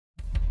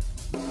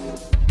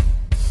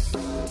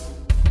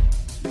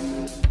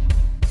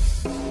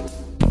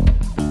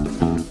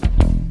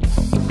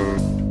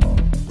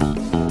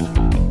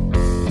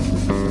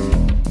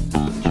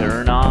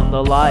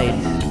the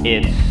lights.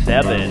 It's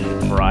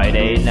 7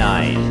 Friday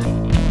night.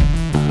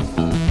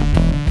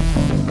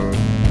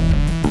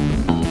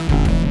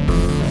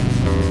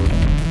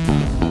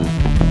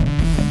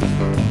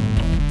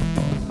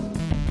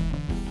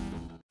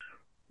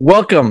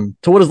 Welcome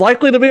to what is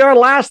likely to be our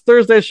last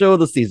Thursday show of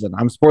the season.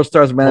 I'm Sports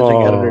Stars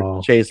managing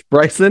editor Chase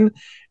Bryson,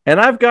 and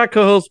I've got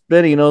co-host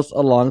Ben Enos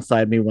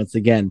alongside me once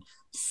again.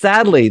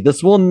 Sadly,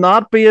 this will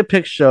not be a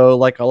pick show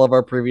like all of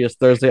our previous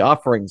Thursday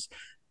offerings.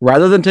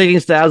 Rather than taking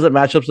stabs at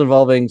matchups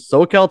involving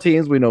SoCal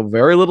teams we know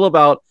very little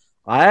about,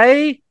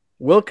 I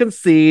will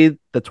concede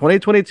the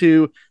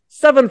 2022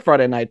 7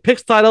 Friday Night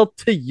Picks title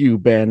to you,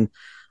 Ben.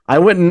 I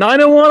went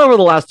 9-1 over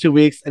the last 2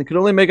 weeks and could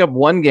only make up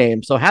one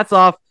game, so hats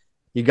off.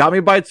 You got me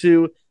by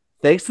 2.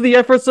 Thanks to the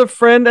efforts of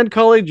friend and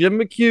colleague Jim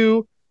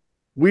McHugh,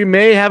 we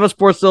may have a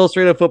Sports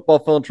Illustrated Football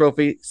Phone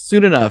Trophy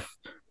soon enough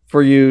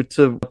for you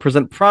to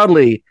present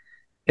proudly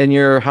in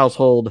your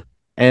household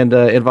and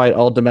invite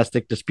all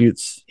domestic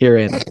disputes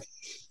herein.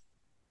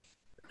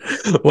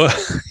 Well,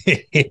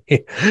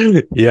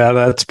 yeah,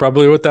 that's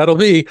probably what that'll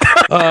be.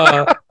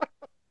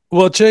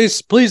 Well,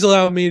 Chase, please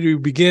allow me to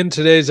begin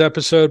today's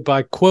episode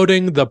by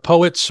quoting the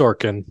poet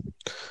Sorkin.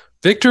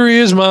 Victory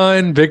is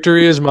mine,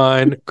 victory is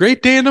mine.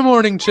 Great day in the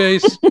morning,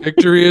 Chase.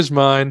 Victory is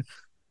mine.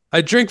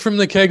 I drink from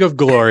the keg of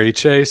glory,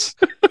 Chase.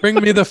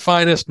 Bring me the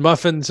finest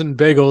muffins and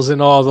bagels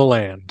in all the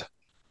land.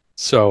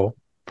 So,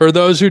 for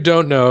those who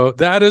don't know,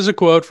 that is a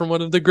quote from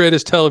one of the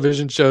greatest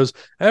television shows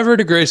ever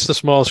to grace the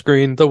small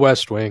screen, The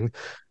West Wing.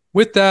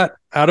 With that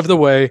out of the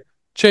way,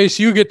 Chase,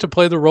 you get to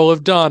play the role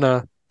of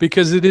Donna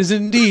because it is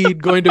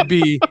indeed going to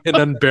be an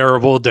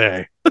unbearable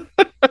day.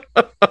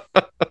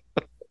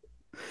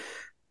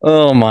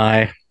 Oh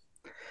my.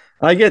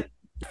 I get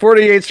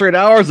 48 straight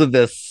hours of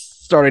this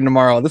starting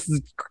tomorrow. This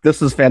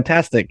is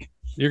fantastic.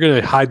 You're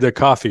going to hide the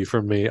coffee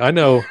from me. I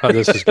know how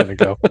this is going to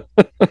go.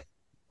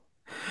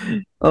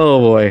 Oh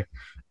boy.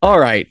 All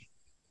right.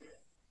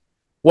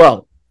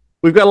 Well,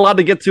 we've got a lot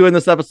to get to in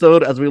this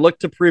episode as we look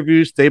to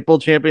preview Staple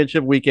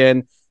Championship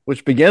Weekend,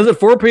 which begins at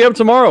 4 p.m.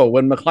 tomorrow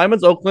when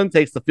McClymonds Oakland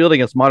takes the field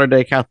against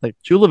modern-day Catholic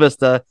Chula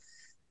Vista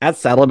at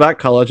Saddleback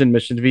College in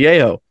Mission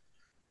Viejo.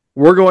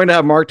 We're going to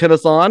have Mark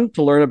Tennis on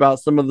to learn about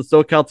some of the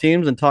SoCal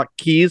teams and talk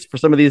keys for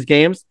some of these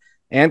games,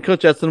 and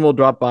Coach Edson will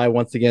drop by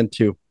once again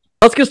too.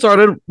 Let's get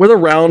started with a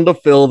round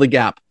of Fill the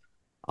Gap.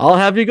 I'll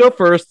have you go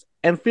first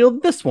and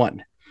field this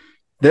one.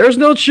 There's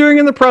no cheering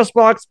in the press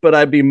box, but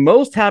I'd be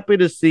most happy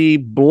to see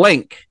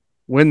blank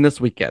win this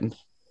weekend.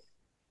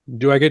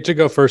 Do I get to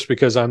go first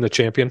because I'm the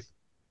champion?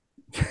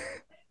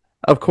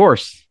 Of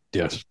course.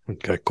 Yes.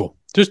 Okay, cool.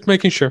 Just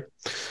making sure.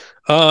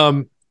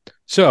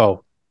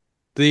 So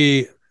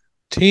the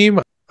team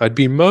I'd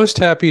be most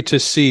happy to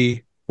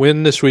see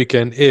win this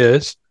weekend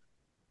is,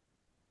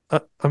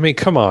 I mean,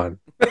 come on.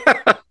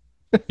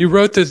 You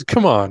wrote this.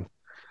 Come on.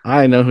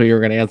 I know who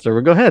you're going to answer,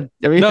 but go ahead.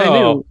 I mean,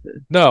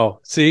 no.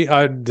 See,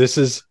 this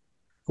is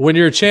when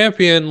you're a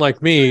champion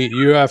like me,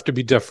 you have to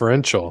be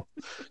differential.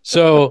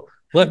 So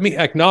let me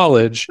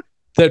acknowledge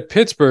that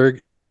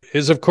Pittsburgh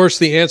is, of course,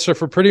 the answer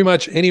for pretty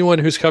much anyone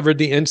who's covered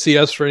the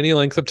NCS for any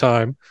length of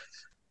time.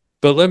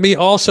 But let me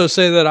also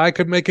say that I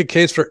could make a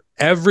case for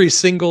every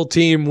single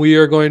team we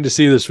are going to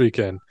see this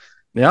weekend.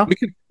 Yeah,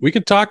 we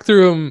can talk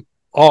through them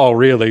all,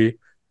 really.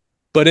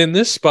 But in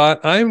this spot,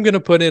 I'm going to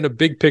put in a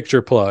big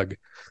picture plug.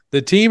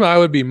 The team I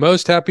would be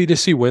most happy to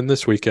see win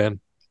this weekend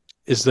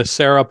is the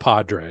Serra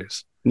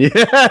Padres.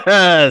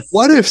 Yes.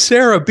 What if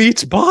Serra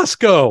beats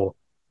Bosco?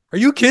 Are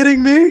you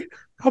kidding me?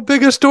 How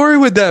big a story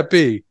would that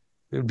be?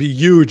 It'd be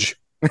huge.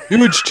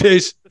 Huge,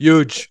 Chase.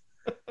 Huge.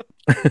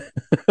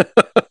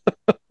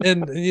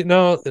 And, you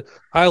know,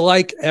 I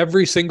like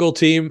every single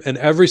team and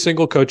every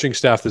single coaching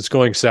staff that's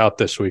going south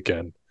this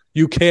weekend.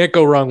 You can't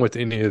go wrong with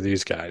any of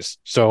these guys.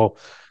 So,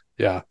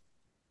 yeah.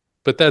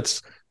 But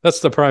that's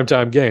the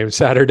primetime game,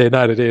 Saturday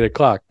night at 8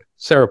 o'clock.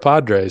 Serra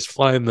Padres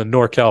flying the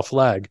NorCal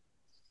flag.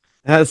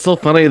 It's so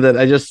funny that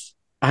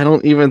I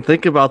don't even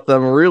think about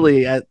them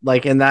really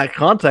in that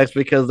context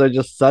because they're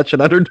just such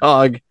an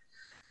underdog.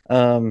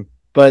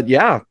 But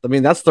yeah, I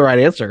mean, that's the right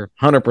answer.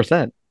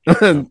 100%.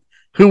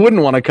 Who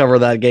wouldn't want to cover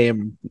that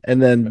game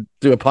and then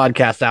do a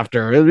podcast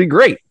after? It'd be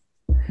great.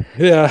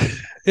 Yeah.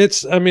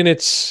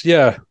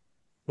 Yeah.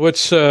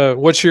 What's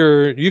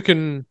you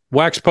can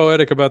wax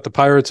poetic about the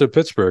Pirates of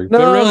Pittsburgh. No,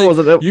 but really,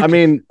 obviously,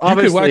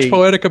 you could wax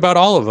poetic about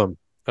all of them.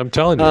 I'm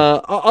telling you.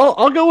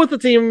 I'll go with the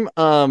team.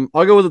 I'll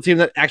go with the team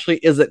that actually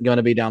isn't going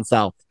to be down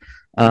south.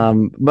 But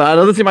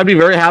another team I'd be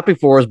very happy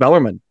for is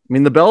Bellarmine. I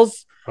mean, the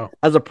Bells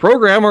as a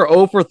program are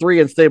 0 for 3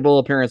 in stable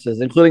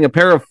appearances, including a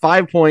pair of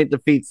 5-point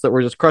defeats that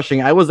were just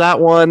crushing. I was at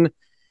one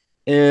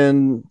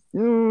in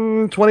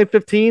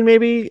 2015,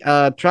 maybe.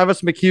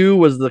 Travis McHugh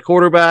was the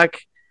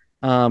quarterback.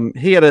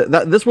 He had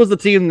this was the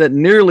team that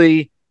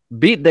nearly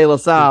beat De La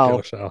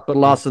Salle, but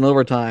lost in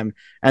overtime.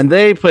 And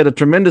they played a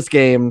tremendous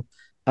game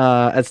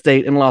at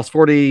State and lost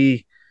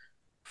 42-37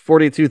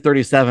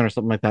 or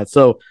something like that.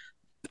 So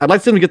I'd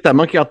like them to get that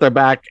monkey out their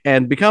back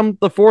and become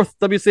the 4th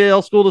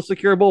WCAL school to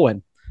secure a bowl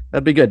win.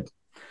 That'd be good.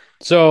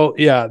 So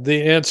yeah,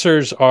 the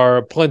answers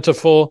are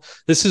plentiful.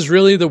 This is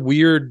really the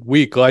weird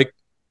week. Like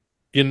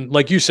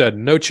you said,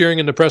 no cheering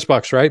in the press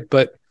box, right?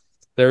 But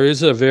there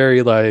is a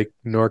very like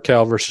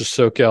NorCal versus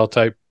SoCal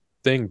type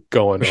thing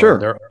going on. Sure.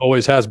 There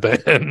always has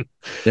been.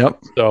 Yep.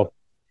 So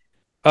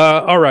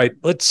all right,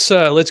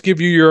 let's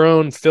give you your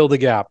own fill the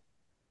gap.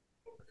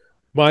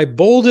 My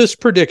boldest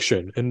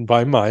prediction, and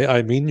by my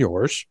I mean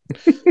yours,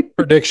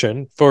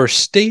 prediction for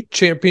state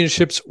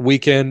championships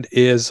weekend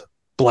is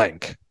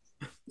blank.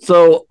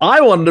 So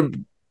I wanted to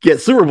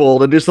get Super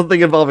Bowl and do something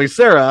involving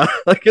Sarah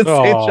against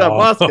St. John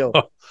Bosco,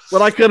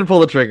 but I couldn't pull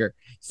the trigger.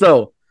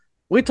 So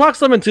we talked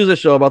some in Tuesday's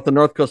show about the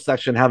North Coast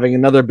section having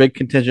another big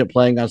contingent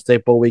playing on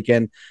State Bowl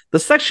weekend. The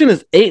section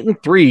is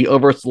 8-3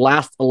 over its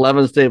last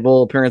 11 State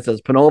Bowl appearances.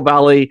 Pinole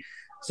Valley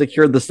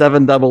secured the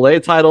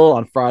 7AA title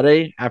on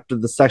Friday after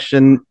the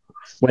section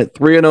went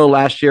 3-0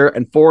 last year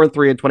and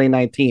 4-3 in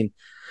 2019.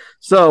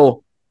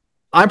 So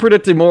I'm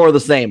predicting more of the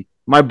same.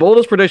 My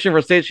boldest prediction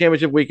for state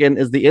championship weekend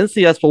is the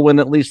NCS will win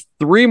at least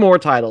 3 more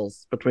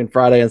titles between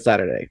Friday and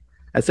Saturday.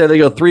 I say they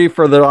go 3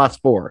 for the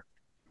last 4.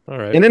 All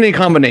right. In any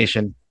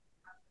combination.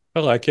 I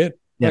like it.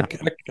 Yeah.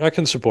 I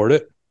can support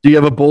it. Do you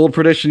have a bold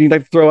prediction you'd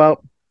like to throw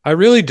out? I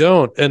really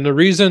don't. And the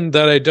reason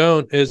that I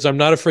don't is I'm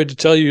not afraid to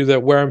tell you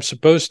that where I'm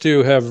supposed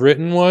to have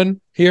written one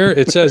here,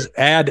 it says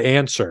add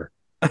answer.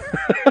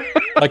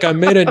 Like I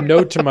made a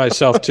note to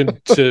myself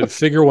to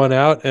figure one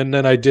out, and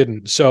then I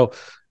didn't. So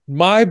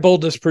my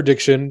boldest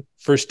prediction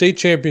for state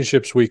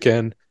championships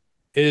weekend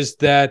is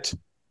that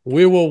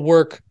we will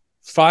work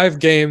 5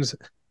 games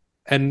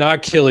and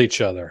not kill each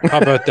other. How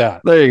about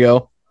that? There you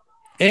go.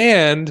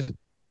 And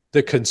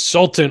the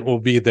consultant will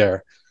be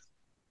there.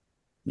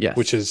 Yes.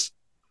 Which is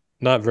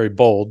not very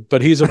bold,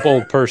 but he's a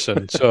bold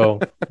person. So,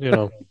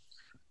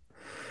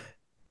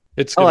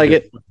 it's I like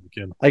it.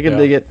 I can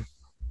dig it.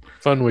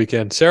 Fun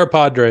weekend. Sarah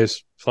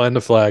Padres flying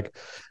the flag.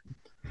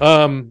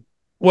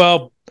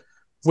 Well,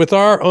 with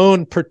our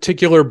own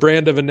particular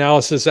brand of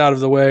analysis out of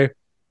the way,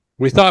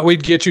 we thought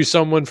we'd get you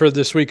someone for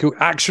this week who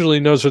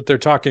actually knows what they're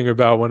talking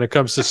about when it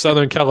comes to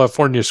Southern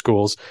California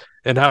schools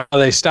and how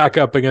they stack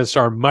up against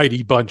our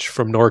mighty bunch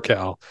from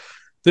NorCal.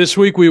 This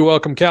week, we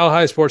welcome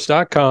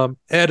CalHighSports.com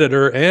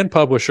editor and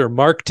publisher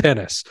Mark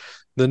Tennis.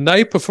 The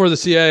night before the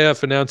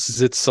CIF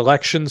announces its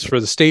selections for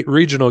the state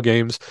regional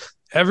games,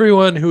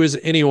 everyone who is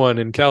anyone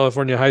in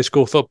California high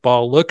school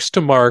football looks to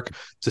Mark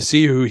to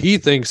see who he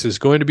thinks is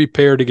going to be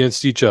paired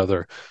against each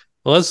other.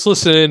 Let's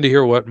listen in to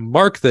hear what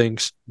Mark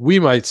thinks we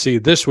might see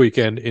this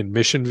weekend in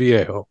Mission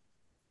Viejo.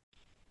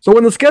 So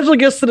when the schedule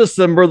gets to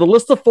December, the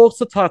list of folks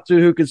to talk to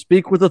who can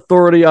speak with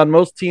authority on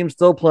most teams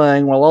still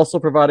playing while also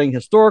providing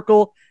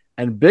historical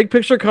and big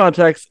picture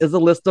context is a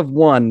list of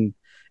one,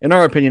 in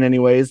our opinion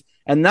anyways.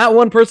 And that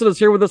one person is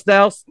here with us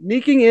now,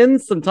 sneaking in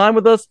some time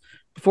with us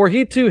before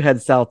he too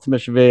heads south to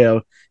Mission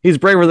Viejo. He's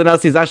braver than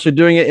us. He's actually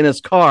doing it in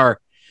his car.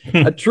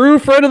 A true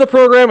friend of the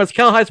program is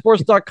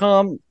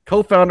CalHighSports.com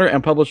co-founder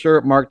and publisher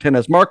Mark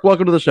Tennis. Mark,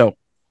 welcome to the show.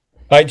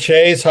 Hi,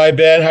 Chase. Hi,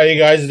 Ben. How you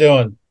guys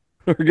doing?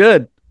 We're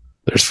good.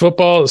 There's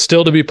football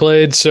still to be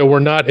played, so we're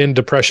not in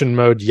depression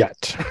mode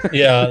yet.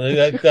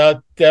 Yeah,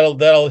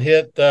 that'll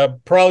hit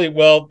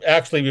probably,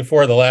 actually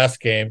before the last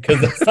game,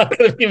 because that's not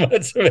going to be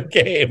much of a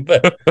game.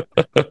 But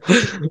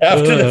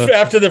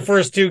after the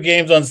first 2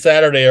 games on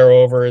Saturday are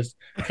over, is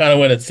kind of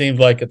when it seems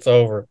like it's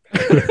over.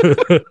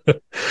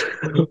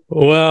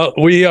 Well,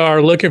 we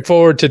are looking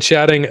forward to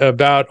chatting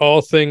about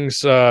all things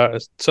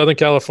Southern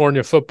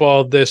California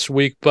football this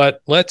week.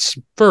 But let's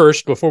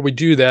first, before we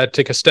do that,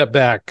 take a step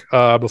back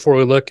before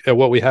we look at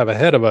what we have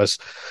ahead of us.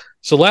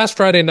 So last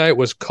Friday night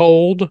was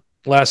cold.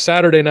 Last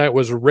Saturday night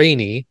was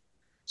rainy.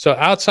 So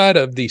outside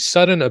of the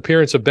sudden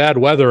appearance of bad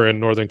weather in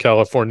Northern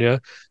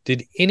California,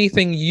 did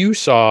anything you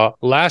saw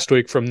last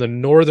week from the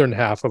northern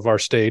half of our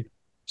state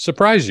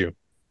surprise you?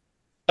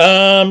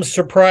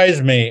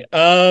 Surprise me.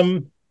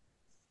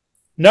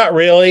 Not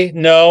really.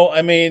 No,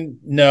 I mean,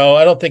 no,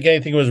 I don't think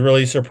anything was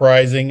really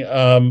surprising.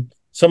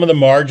 Some of the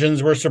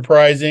margins were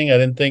surprising. I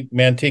didn't think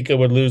Manteca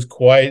would lose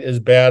quite as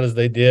bad as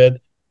they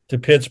did to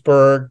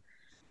Pittsburgh.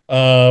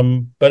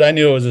 But I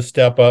knew it was a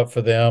step up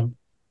for them.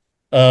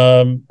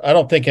 I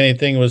don't think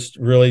anything was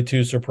really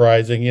too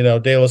surprising.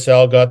 De La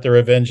Salle got their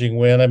avenging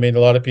win. I mean, a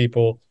lot of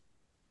people,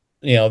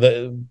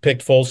 that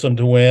picked Folsom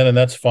to win, and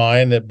that's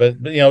fine. But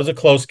it was a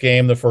close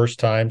game the first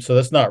time, so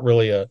that's not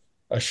really a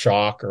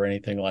shock or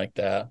anything like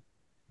that.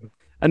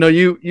 I know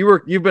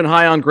you've been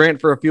high on Grant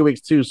for a few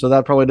weeks too, so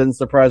that probably didn't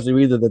surprise you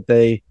either that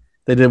they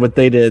did what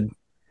they did.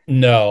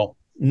 No,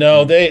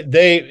 they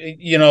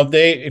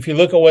if you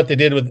look at what they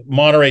did with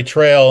Monterey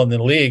Trail in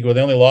the league, where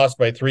they only lost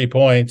by 3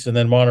 points, and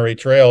then Monterey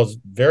Trail is a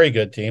very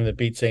good team that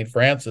beat St.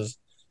 Francis.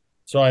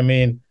 So I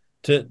mean,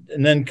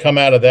 and then come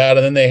out of that,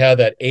 and then they had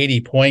that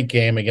 80-point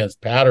game against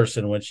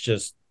Patterson, which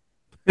just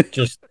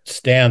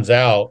stands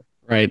out.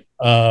 Right.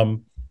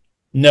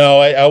 No,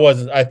 I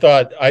wasn't. I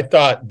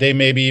thought they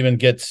maybe even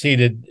get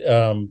seated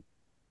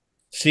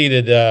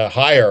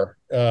higher.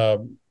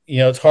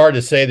 It's hard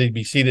to say they'd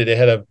be seated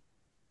ahead of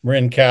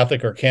Marin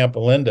Catholic or Camp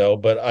Alindo,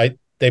 but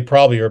they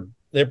probably are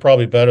they're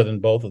probably better than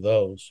both of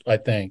those, I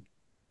think.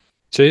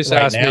 Chase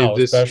right asked now, me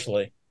this,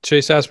 especially.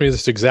 Chase asked me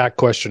this exact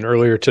question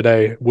earlier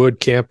today.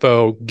 Would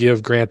Campo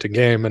give Grant a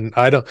game? And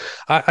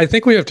I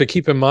think we have to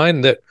keep in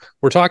mind that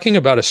we're talking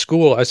about a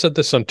school. I said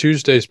this on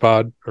Tuesday's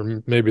pod,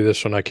 or maybe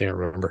this one, I can't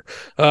remember.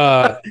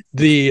 That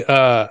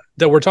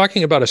we're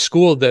talking about a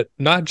school that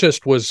not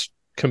just was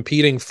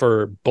competing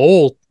for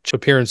bowl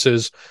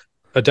appearances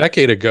a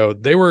decade ago,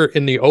 they were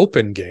in the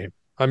open game.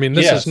 I mean,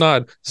 this is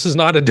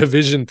not a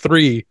Division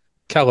III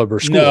caliber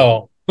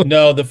school.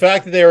 No, the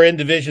fact that they were in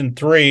Division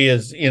III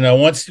is,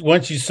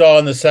 once you saw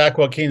in the Sac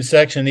Joaquin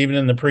section, even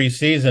in the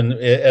preseason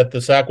at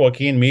the Sac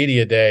Joaquin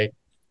Media Day,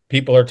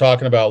 people are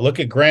talking about, look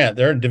at Grant.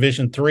 They're in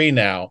Division III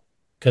now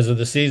because of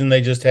the season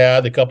they just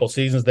had, the couple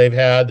seasons they've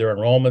had. Their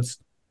enrollment's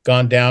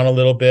gone down a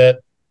little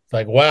bit. It's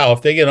like, wow,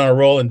 if they get on a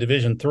roll in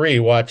Division III,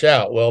 watch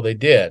out. Well, they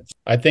did.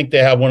 I think they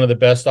have one of the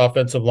best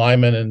offensive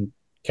linemen in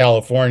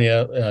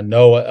California,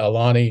 Noah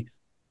Alani.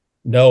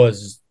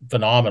 Noah's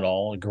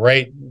phenomenal,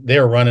 great.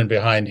 They're running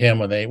behind him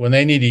when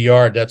they need a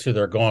yard. That's who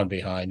they're going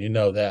behind. You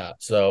know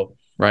that. So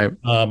right,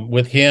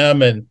 with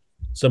him and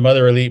some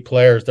other elite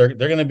players, they're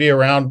going to be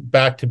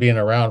back to being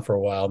around for a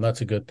while, and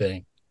that's a good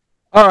thing.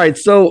 All right,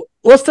 so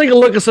let's take a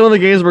look at some of the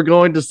games we're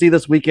going to see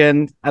this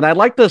weekend, and I'd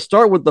like to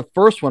start with the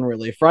first one.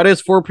 Really,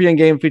 Friday's 4 p.m.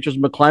 game features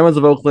McClymonds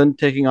of Oakland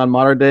taking on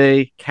Mater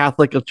Dei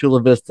Catholic of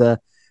Chula Vista.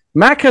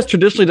 MAC has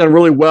traditionally done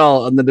really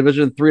well in the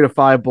Division 3 to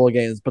 5 bowl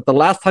games, but the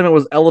last time it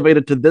was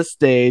elevated to this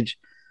stage,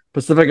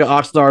 Pacifica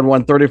Oxnard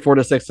won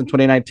 34-6 in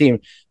 2019.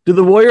 Do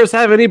the Warriors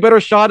have any better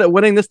shot at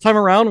winning this time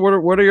around?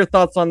 What are your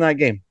thoughts on that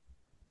game?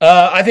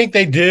 I think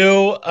they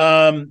do.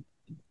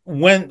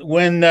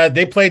 When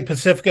they played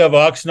Pacifica of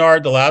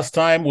Oxnard the last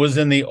time was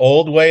in the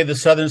old way the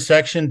Southern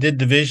Section did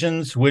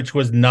divisions, which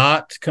was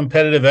not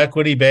competitive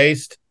equity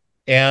based,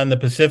 and the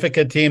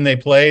Pacifica team they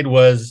played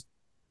was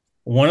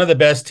one of the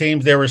best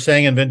teams they were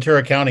saying in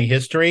Ventura County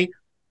history.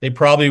 They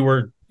probably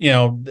were,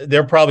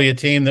 they're probably a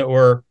team that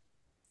were,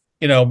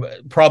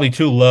 probably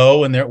too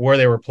low in where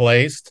they were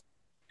placed.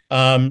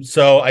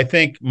 So I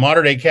think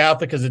Mater Dei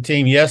Catholic as a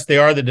team, yes, they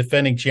are the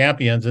defending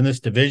champions in this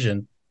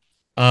division.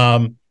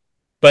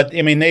 But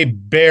I mean, they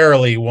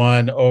barely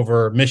won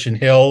over Mission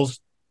Hills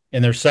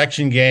in their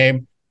section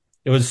game.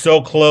 It was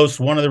so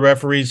close. One of the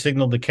referees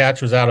signaled the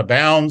catch was out of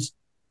bounds.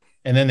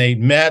 And then they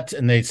met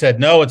and they said,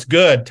 no, it's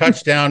good.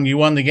 Touchdown. You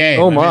won the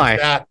game. Oh,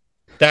 my.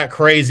 That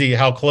crazy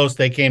how close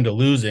they came to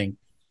losing.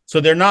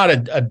 So they're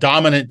not a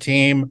dominant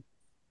team.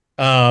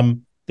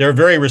 They're a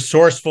very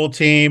resourceful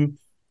team.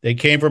 They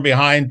came from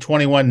behind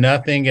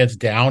 21-0 against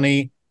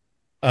Downey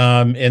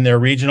in their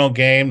regional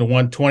game. They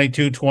won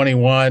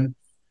 22-21.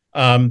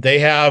 They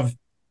have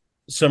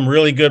some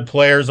really good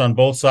players on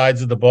both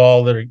sides of the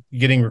ball that are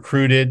getting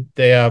recruited.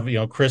 They have,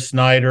 Chris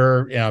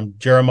Snyder,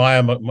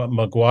 Jeremiah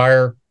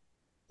McGuire.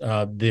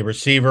 The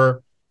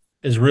receiver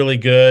is really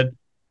good.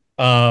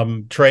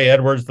 Trey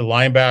Edwards, the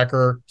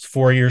linebacker, is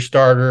 4-year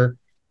starter.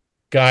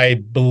 Guy, I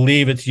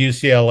believe it's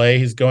UCLA.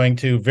 He's going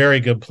to very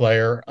good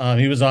player.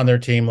 He was on their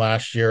team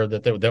last year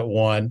that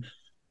won.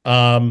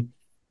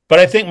 But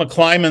I think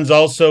McClymonds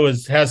also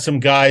has some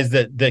guys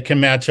that can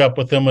match up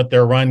with them with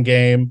their run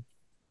game.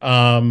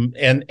 And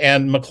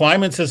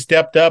McClymonds has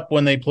stepped up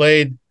when they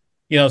played,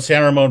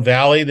 San Ramon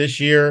Valley this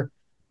year.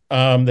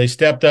 They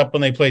stepped up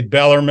when they played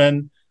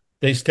Bellarmine.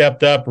 They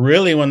stepped up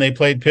really when they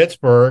played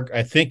Pittsburgh.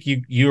 I think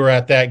you were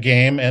at that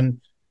game, and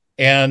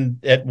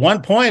at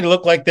one point it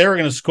looked like they were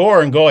going to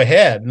score and go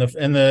ahead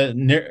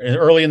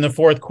early in the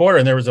fourth quarter,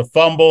 and there was a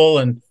fumble,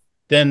 and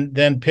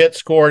then Pitt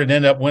scored and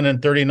ended up winning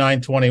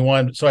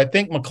 39-21. So I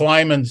think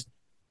McClymonds,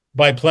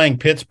 by playing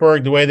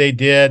Pittsburgh the way they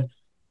did,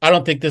 I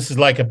don't think this is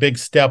like a big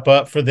step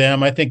up for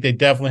them. I think they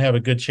definitely have a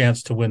good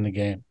chance to win the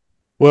game.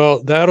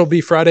 Well, that'll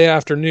be Friday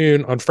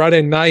afternoon. On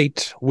Friday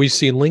night, we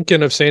see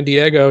Lincoln of San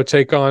Diego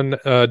take on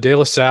De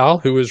La Salle,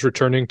 who is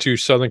returning to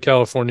Southern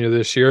California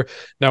this year.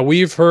 Now,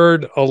 we've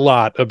heard a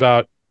lot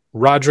about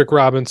Roderick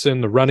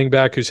Robinson, the running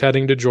back who's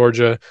heading to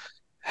Georgia.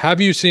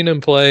 Have you seen him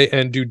play?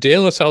 And do De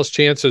La Salle's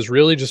chances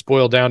really just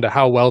boil down to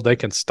how well they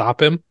can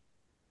stop him?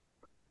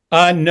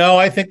 No,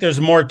 I think there's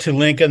more to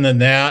Lincoln than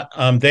that.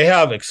 They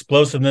have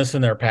explosiveness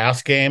in their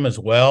pass game as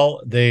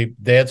well.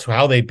 That's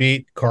how they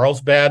beat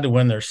Carlsbad to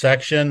win their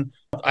section.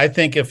 I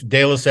think if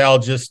De La Salle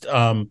just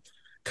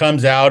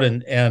comes out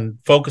and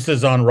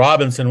focuses on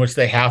Robinson, which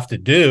they have to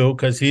do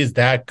because he's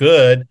that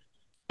good,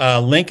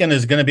 Lincoln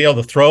is going to be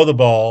able to throw the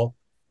ball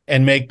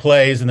and make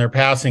plays in their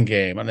passing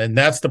game. And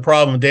that's the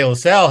problem De La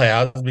Salle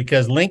has,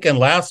 because Lincoln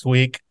last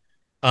week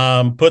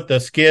put the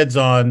skids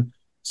on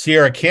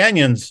Sierra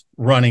Canyon's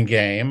running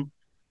game,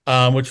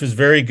 which was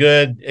very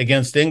good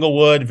against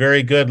Inglewood,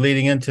 very good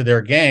leading into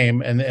their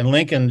game, and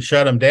Lincoln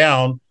shut them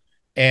down.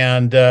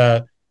 And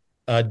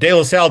De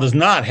La Salle does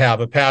not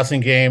have a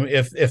passing game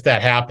if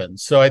that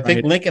happens. So I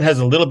think Lincoln has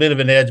a little bit of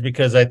an edge,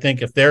 because I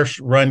think if their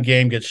run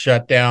game gets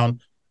shut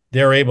down,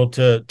 they're able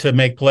to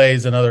make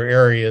plays in other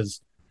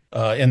areas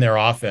in their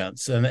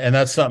offense, and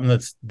that's something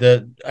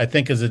that I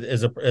think is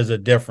a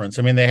difference.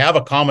 I mean, they have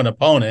a common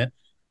opponent.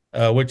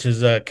 which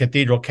is a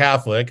Cathedral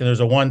Catholic, and there's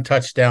a 1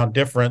 touchdown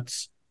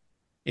difference.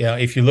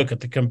 If you look at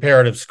the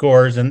comparative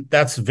scores, and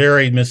that's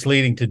very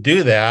misleading to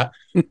do that.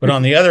 But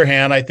on the other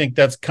hand, I think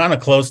that's kind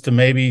of close to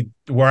maybe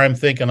where I'm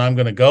thinking I'm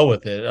going to go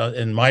with it.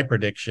 In my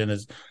prediction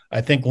is,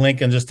 I think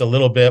Lincoln's just a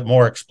little bit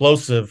more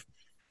explosive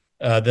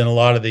than a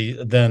lot of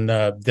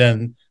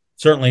than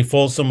certainly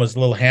Folsom was a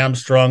little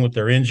hamstrung with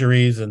their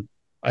injuries, and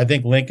I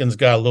think Lincoln's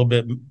got a little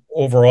bit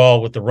overall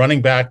with the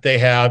running back they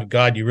have.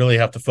 God, you really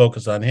have to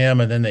focus on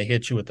him, and then they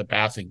hit you with the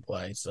passing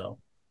play. So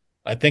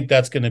I think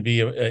that's going to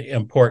be an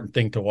important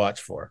thing to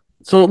watch for.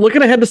 So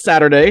looking ahead to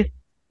Saturday,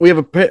 we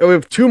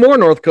have 2 more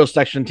North Coast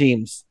section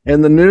teams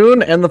in the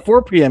noon and the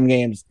 4 p.m.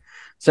 games.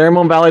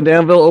 Ceremon Valley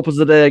Danville opens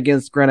the day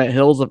against Granite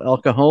Hills of El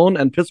Cajon,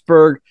 and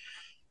Pittsburgh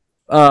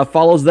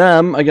follows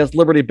them against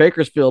Liberty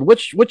Bakersfield.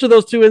 Which of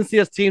those 2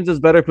 NCS teams is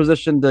better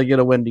positioned to get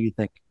a win, do you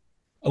think?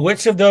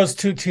 Which of those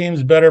 2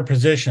 teams better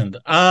positioned?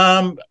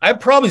 I'd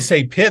probably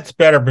say Pitt's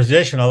better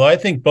positioned, although I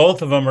think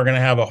both of them are going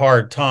to have a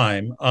hard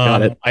time.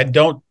 I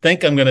don't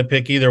think I'm going to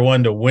pick either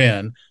one to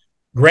win.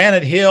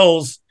 Granite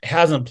Hills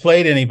hasn't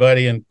played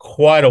anybody in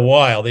quite a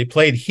while. They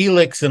played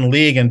Helix in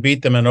league and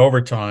beat them in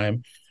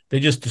overtime. They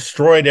just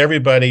destroyed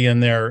everybody in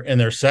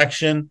their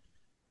section,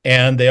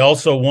 and they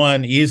also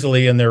won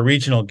easily in their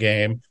regional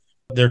game.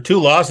 Their 2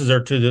 losses are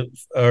to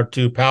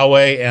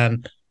Poway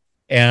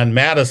and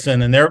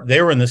Madison, and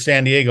they were in the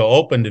San Diego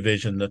Open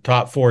division, the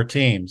top 4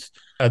 teams.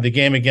 The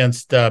game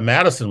against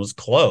Madison was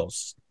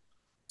close,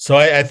 so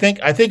I think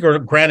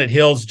Granite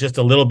Hills just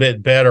a little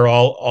bit better,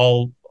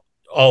 all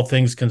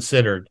things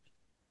considered.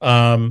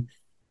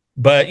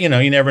 But you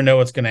never know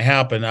what's going to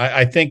happen.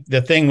 I think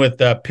the thing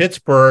with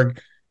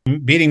Pittsburgh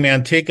beating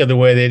Manteca the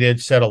way they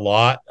did said a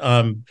lot.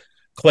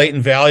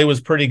 Clayton Valley was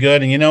pretty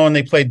good, and when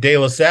they played De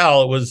La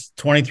Salle, it was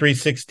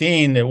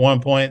 23-16 at one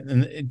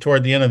point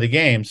toward the end of the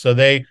game. So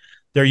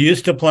they're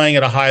used to playing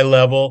at a high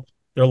level.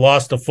 Their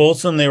loss to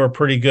Folsom, they were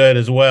pretty good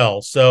as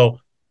well. So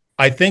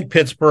I think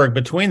Pittsburgh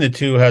between the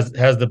 2 has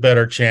the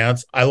better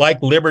chance. I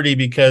like Liberty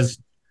because,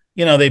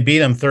 they beat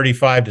them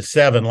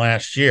 35-7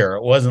 last year.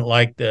 It wasn't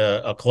like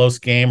a close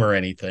game or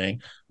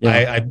anything.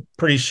 Yeah. I'm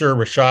pretty sure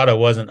Rashada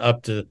wasn't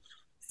up to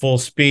full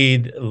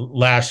speed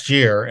last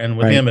year. And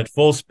with him at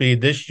full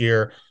speed this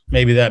year,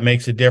 maybe that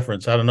makes a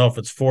difference. I don't know if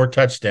it's 4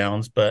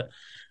 touchdowns, but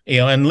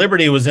and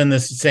Liberty was in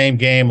this same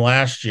game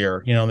last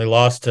year. They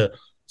lost to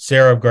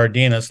Sarah of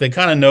Gardena. So they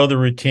kind of know the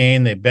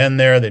routine. They've been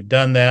there. They've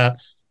done that.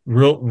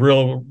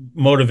 Real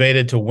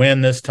motivated to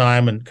win this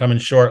time and coming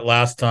short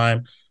last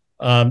time.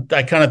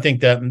 I kind of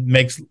think that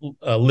makes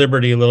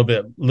Liberty a little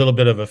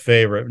bit of a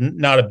favorite.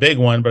 Not a big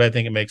one, but I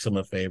think it makes them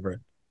a favorite.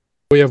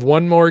 We have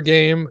one more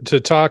game to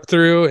talk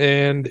through,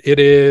 and it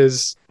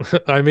is,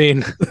 I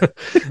mean,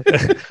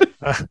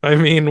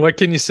 what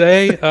can you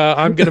say?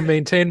 I'm going to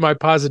maintain my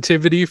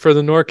positivity for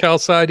the NorCal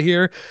side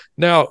here.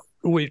 Now,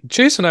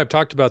 Chase and I have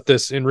talked about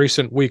this in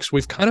recent weeks.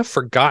 We've kind of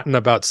forgotten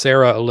about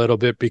Sarah a little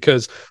bit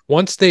because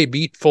once they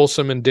beat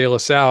Folsom and De La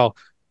Salle,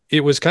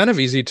 it was kind of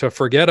easy to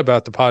forget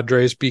about the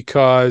Padres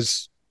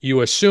because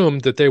you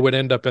assumed that they would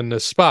end up in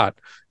this spot.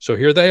 So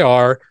here they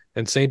are,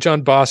 and St.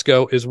 John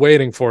Bosco is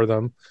waiting for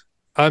them.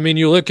 I mean,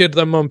 you look at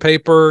them on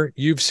paper,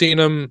 you've seen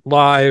them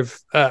live.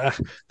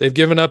 They've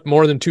given up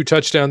more than 2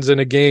 touchdowns in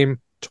a game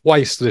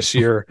twice this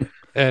year,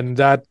 and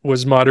that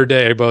was Mater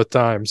Dei both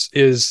times.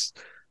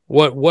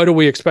 What do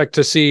we expect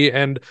to see?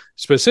 And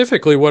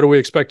specifically, what do we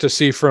expect to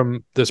see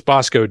from this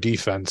Bosco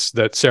defense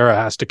that Sarah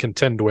has to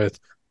contend with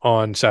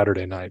on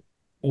Saturday night?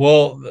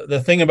 Well,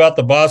 the thing about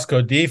the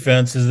Bosco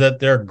defense is that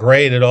they're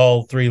great at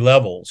all 3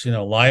 levels.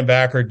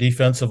 Linebacker,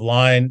 defensive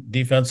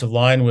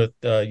line with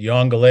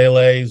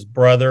Yongalele's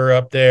brother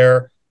up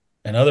there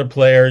and other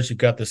players. You've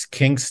got this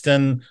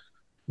Kingston,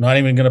 not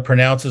even going to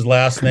pronounce his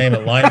last name,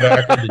 at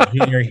linebacker, the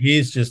junior.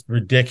 He's just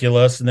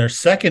ridiculous. And their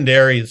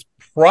secondary is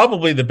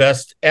probably the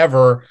best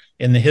ever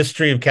in the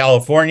history of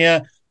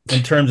California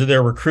in terms of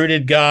their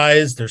recruited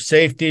guys, their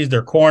safeties,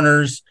 their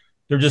corners.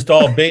 They're just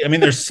all big. I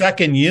mean, their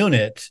second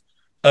unit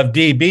of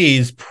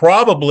DBs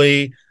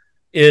probably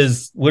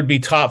would be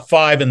top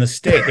 5 in the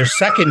state. Their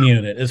second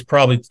unit is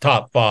probably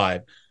top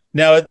 5.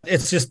 Now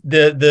it's just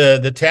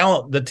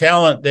the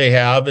talent they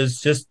have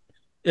is just,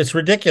 it's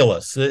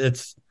ridiculous.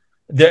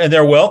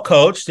 They're well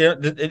coached.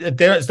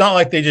 It's not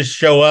like they just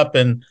show up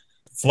and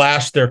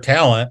flash their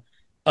talent.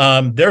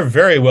 They're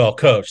very well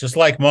coached, just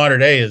like Mater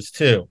Dei is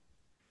too.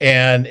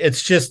 And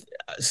it's just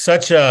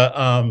such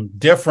a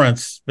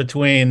difference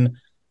between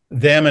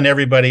them and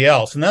everybody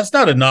else. And that's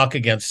not a knock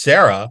against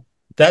Sarah.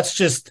 That's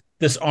just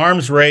this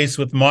arms race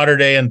with Mater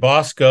Dei and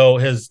Bosco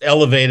has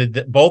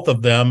elevated both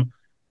of them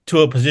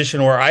to a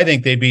position where I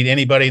think they beat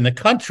anybody in the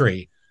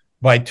country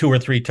by 2 or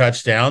 3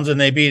 touchdowns,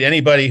 and they beat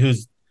anybody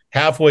who's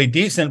halfway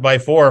decent by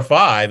 4 or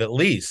 5 at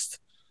least.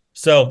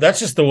 So that's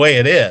just the way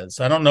it is.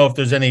 I don't know if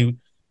there's any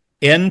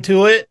end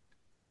to it.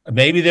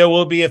 Maybe there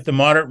will be if the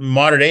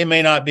Mater Dei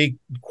may not be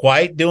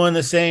quite doing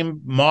the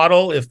same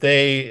model if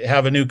they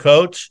have a new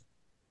coach.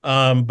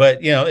 But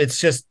it's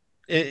just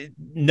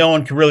no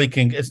one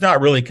it's not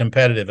really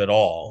competitive at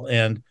all.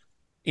 And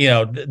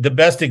the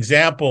best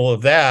example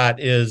of that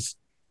is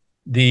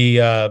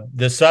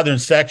the Southern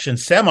Section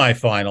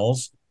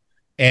semifinals.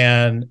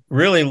 And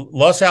really,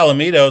 Los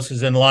Alamitos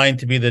is in line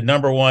to be the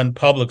 #1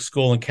 public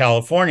school in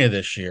California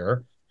this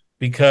year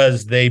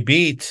because they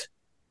beat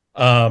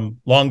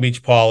Long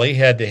Beach Poly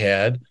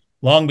head-to-head.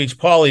 Long Beach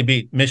Poly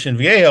beat Mission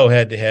Viejo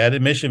head-to-head,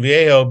 and Mission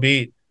Viejo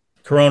beat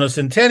Corona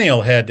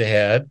Centennial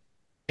head-to-head.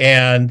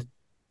 And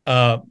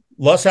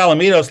Los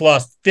Alamitos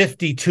lost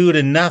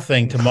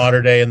 52-0 to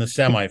Mater Dei in the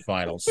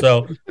semifinals.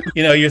 So,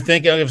 you're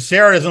thinking if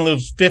Serra doesn't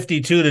lose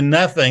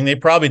 52-0, they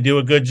probably do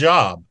a good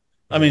job.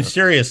 I mean,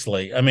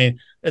 seriously. I mean,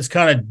 it's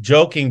kind of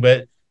joking,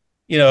 but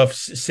if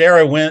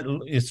Serra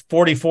is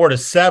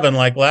 44-7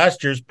 like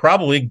last year's,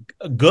 probably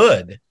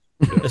good.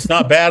 It's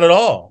not bad at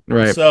all.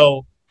 Right.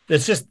 So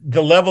it's just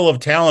the level of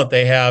talent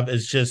they have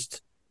is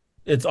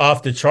it's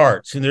off the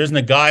charts. And there isn't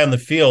a guy on the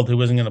field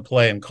who isn't going to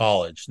play in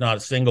college. Not a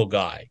single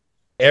guy.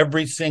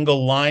 Every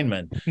single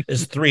lineman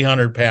is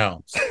 300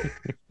 pounds.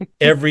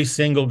 Every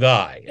single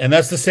guy. And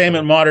that's the same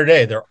at Mater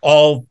Dei. They're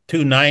all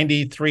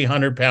 290,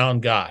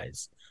 300-pound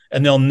guys.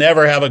 And they'll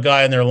never have a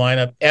guy in their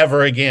lineup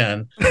ever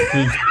again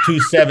who's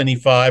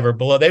 275 or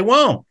below. They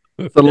won't.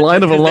 It's the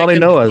line of Alani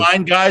Noah.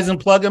 Find guys and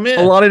plug them in.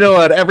 Alani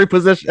Noah at every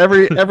position,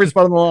 every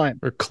spot on the line.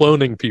 Or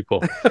cloning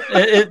people.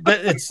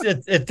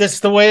 It's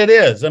the way it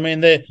is. I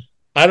mean,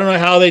 I don't know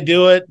how they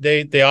do it.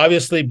 They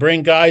obviously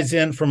bring guys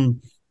in from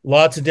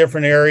lots of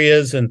different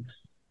areas, and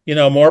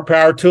more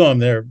power to them.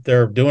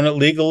 They're doing it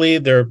legally.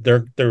 They're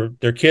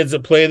kids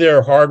that play there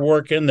are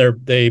hardworking.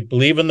 They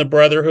believe in the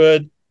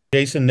brotherhood.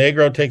 Jason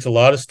Negro takes a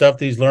lot of stuff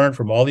that he's learned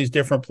from all these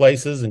different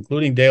places,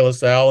 including De La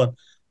Salle, and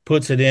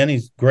puts it in.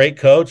 He's a great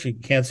coach. You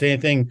can't say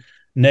anything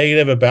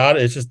negative about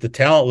it. It's just the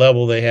talent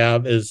level they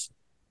have it's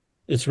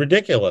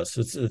ridiculous.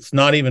 It's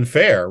not even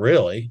fair,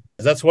 really.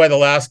 That's why the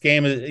last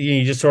game,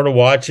 you just sort of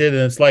watch it,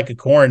 and it's like a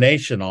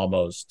coronation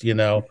almost,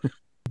 Yeah.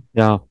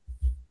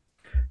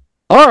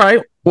 All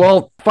right.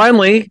 Well,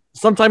 finally,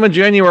 sometime in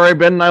January,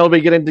 Ben and I will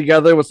be getting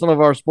together with some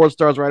of our Sports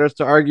Stars writers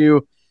to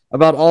argue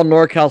about all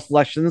NorCal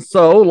selections.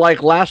 So,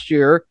 like last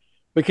year,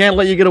 we can't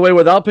let you get away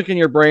without picking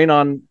your brain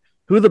on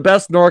who the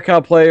best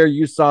NorCal player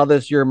you saw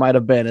this year might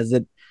have been. Is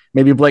it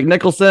maybe Blake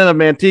Nicholson of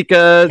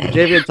Manteca,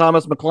 Javier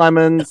Thomas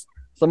McClymons,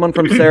 someone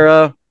from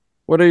Serra?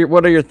 What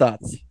are your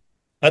thoughts?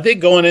 I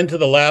think going into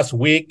the last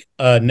week,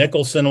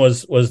 Nicholson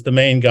was the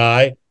main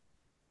guy,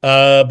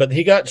 but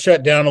he got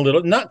shut down a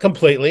little, not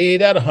completely.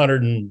 He'd had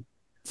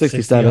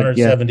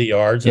 170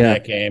 yards in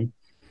that game.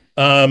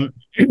 And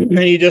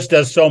he just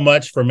does so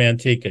much for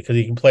Manteca because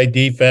he can play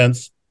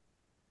defense.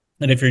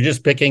 And if you're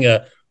just picking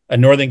a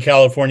Northern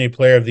California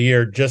player of the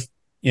year, just,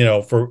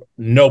 for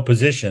no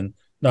position,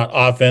 not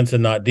offense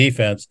and not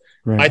defense,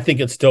 right, I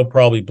think it's still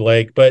probably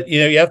Blake. But,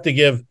 you have to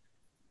give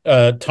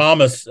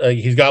Thomas,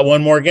 he's got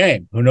one more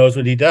game. Who knows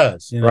what he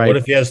does? Right. What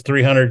if he has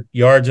 300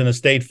 yards in a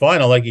state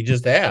final like he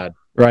just had?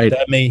 Right.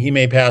 He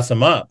may pass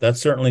him up.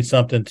 That's certainly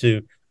something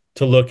to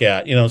look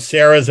at.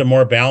 Serra's a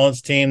more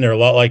balanced team. They're a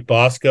lot like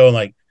Bosco, and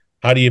like,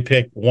 how do you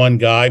pick one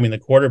guy? I mean, the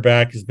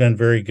quarterback has been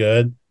very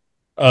good.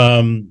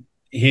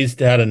 He's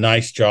had a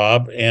nice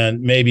job,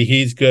 and maybe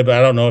he's good, but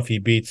I don't know if he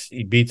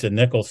beats a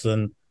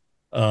Nicholson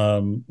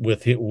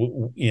with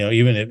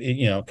even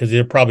if because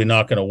they're probably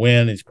not going to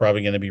win. He's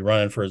probably going to be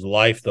running for his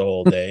life the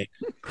whole day.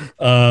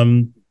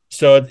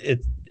 So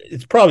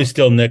it's probably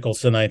still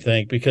Nicholson, I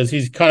think, because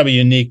he's kind of a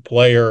unique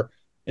player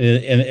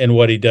in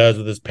what he does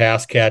with his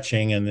pass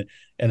catching and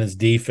his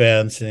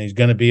defense, and he's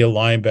going to be a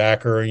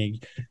linebacker.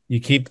 And you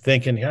keep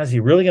thinking, is he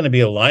really going to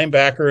be a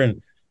linebacker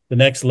in the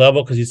next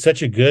level? Because he's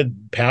such a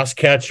good pass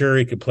catcher.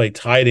 He could play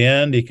tight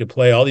end. He could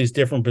play all these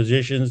different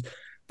positions.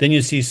 Then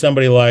you see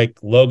somebody like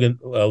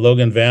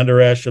Logan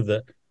Vander Esch of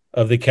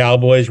the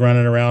Cowboys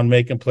running around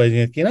making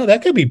plays.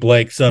 That could be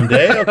Blake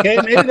someday. Okay,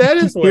 maybe that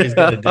is what he's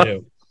going to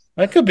do.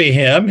 That could be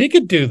him. He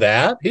could do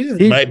that.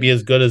 He might be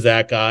as good as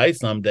that guy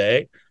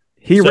someday.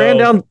 He ran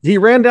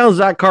down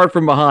Zach Card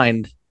from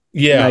behind.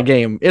 In that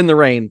game in the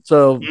rain.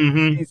 So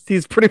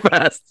he's pretty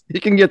fast. He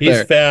can get there.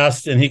 He's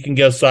fast, and he can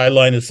go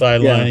sideline to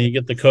sideline, and you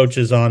get the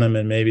coaches on him,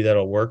 and maybe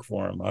that'll work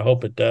for him. I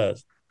hope it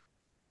does.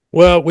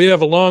 Well, we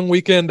have a long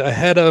weekend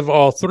ahead of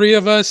all three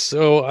of us,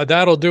 so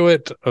that'll do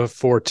it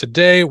for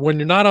today. When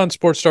you're not on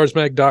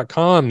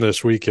sportsstarsmag.com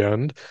this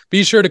weekend,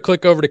 be sure to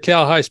click over to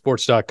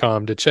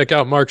calhighsports.com to check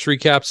out Mark's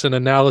recaps and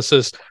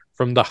analysis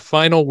from the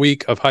final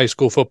week of high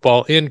school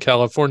football in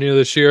California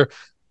this year.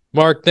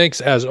 Mark,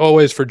 thanks as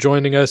always for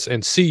joining us,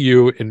 and see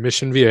you in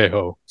Mission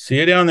Viejo. See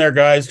you down there,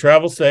 guys.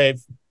 Travel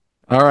safe.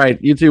 All right.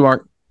 You too,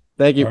 Mark.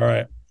 Thank you. All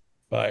right.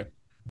 Bye.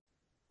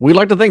 We'd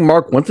like to thank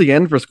Mark once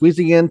again for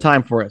squeezing in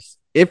time for us.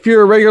 If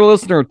you're a regular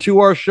listener to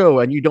our show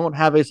and you don't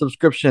have a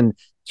subscription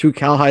to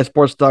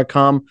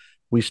calhighsports.com,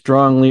 we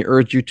strongly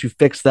urge you to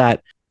fix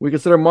that. We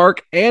consider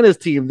Mark and his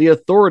team the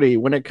authority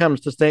when it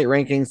comes to state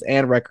rankings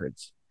and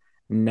records.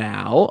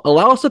 Now,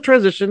 allow us to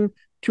transition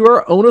to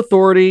our own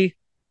authority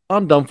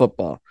on dumb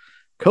football.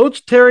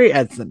 Coach Terry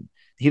Edson.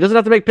 He doesn't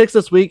have to make picks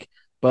this week,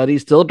 but he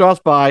still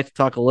drops by to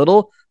talk a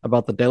little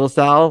about the De La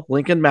Salle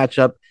Lincoln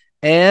matchup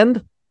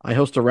and I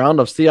host a round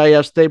of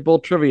CIF State Bowl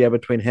trivia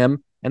between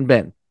him and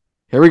Ben.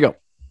 Here we go.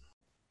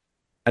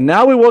 And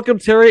now we welcome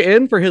Terry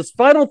in for his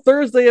final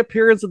Thursday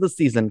appearance of the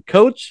season.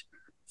 Coach,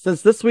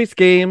 since this week's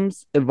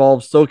games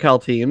involve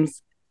SoCal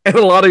teams and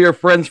a lot of your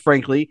friends,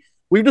 frankly,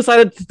 we've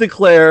decided to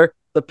declare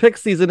the pick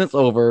season is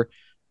over.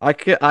 I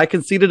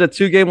conceded a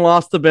 2-game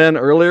loss to Ben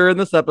earlier in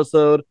this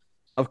episode.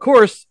 Of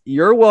course,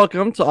 you're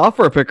welcome to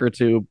offer a pick or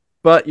two,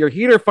 but your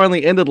heater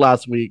finally ended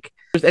last week,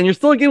 and you're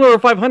still a game over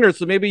 500,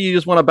 so maybe you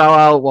just want to bow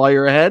out while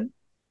you're ahead?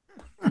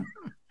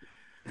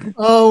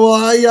 Oh,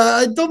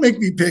 well, don't make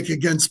me pick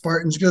against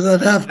Spartans because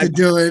I'd have to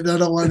do it. I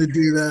don't want to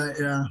do that.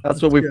 Yeah,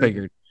 that's what we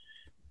figured.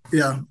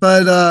 Yeah,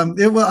 but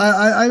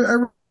I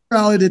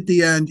rallied at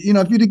the end. You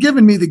know, if you'd have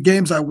given me the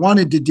games I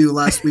wanted to do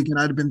last weekend,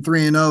 I'd have been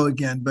 3-0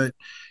 again. But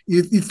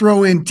you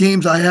throw in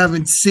teams I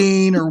haven't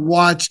seen or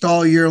watched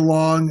all year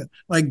long,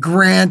 like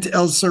Grant,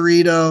 El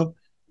Cerrito.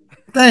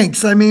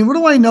 Thanks. I mean, what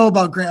do I know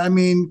about Grant? I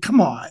mean, come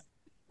on.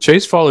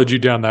 Chase followed you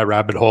down that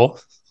rabbit hole.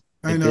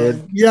 I know.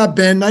 Did. Yeah,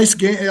 Ben, nice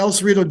game. El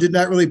Cerrito did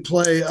not really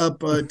play up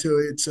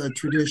to its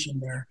tradition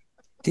there.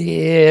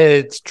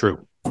 It's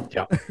true.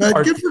 Yeah.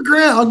 But good for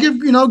Grant. I'll give,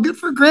 good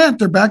for Grant.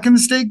 They're back in the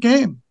state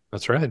game.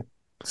 That's right.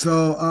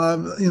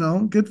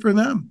 So, good for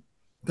them.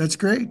 That's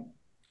great.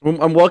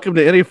 I'm welcome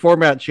to any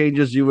format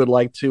changes you would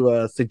like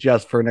to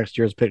suggest for next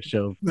year's pick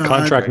show. No,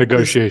 contract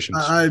negotiations.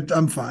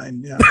 I'm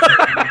fine. Yeah.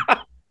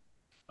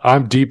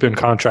 I'm deep in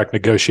contract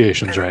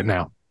negotiations right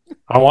now.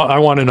 I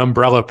want an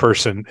umbrella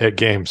person at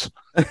games.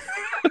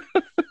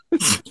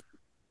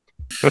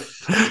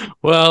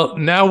 Well,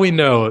 now we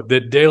know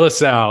that De La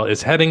Salle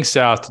is heading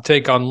south to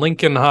take on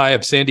Lincoln High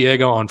of San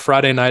Diego on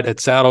Friday night at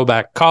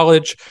Saddleback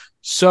College.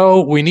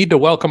 So we need to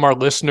welcome our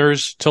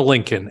listeners to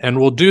Lincoln, and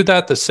we'll do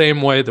that the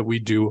same way that we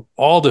do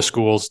all the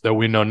schools that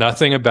we know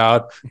nothing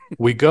about.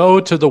 We go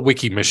to the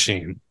Wiki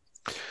Machine.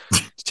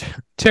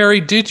 Terry,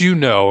 did you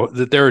know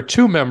that there are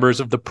 2 members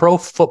of the Pro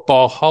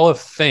Football Hall of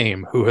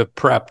Fame who have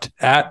prepped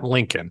at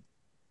Lincoln?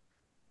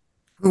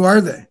 Who are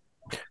they?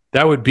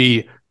 That would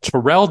be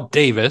Terrell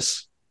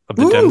Davis of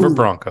the Denver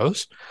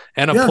Broncos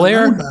and a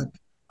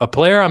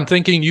player I'm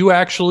thinking you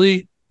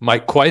actually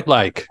might quite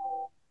like,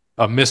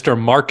 Mr.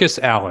 Marcus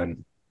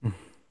Allen.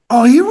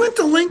 Oh, he went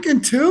to Lincoln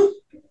too?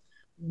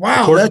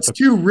 Wow, that's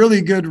 2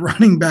 really good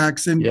running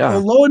backs. And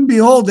lo and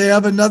behold, they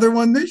have another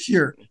one this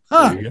year.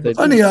 Huh,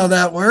 funny how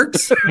that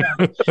works.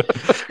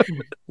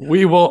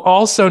 We will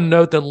also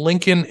note that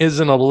Lincoln is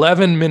an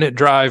 11-minute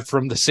drive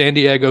from the San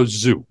Diego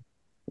Zoo.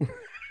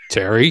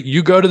 Terry,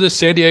 you go to the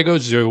San Diego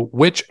Zoo.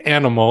 Which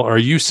animal are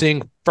you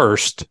seeing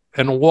first,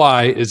 and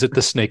why is it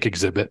the snake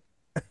exhibit?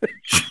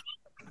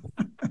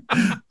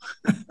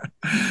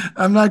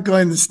 I'm not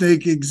going to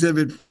snake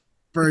exhibit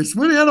first.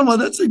 What animal?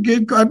 That's a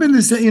good. I've been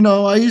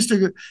to, I used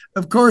to,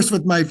 of course,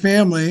 with my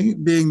family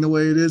being the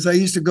way it is, I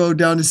used to go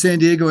down to San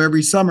Diego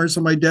every summer so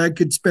my dad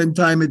could spend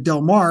time at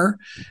Del Mar,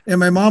 and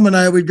my mom and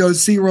I would go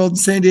SeaWorld and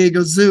San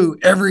Diego Zoo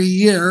every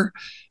year.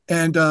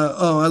 And,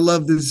 I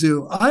love the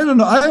zoo. I don't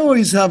know. I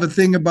always have a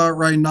thing about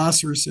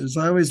rhinoceroses.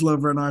 I always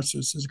love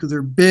rhinoceroses because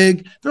they're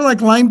big. They're like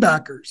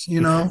linebackers,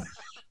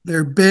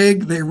 They're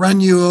big. They run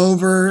you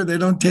over. They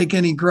don't take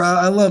any ground.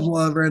 I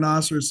love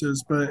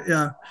rhinoceroses. But,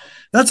 yeah,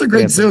 that's a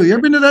great zoo. You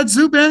ever been to that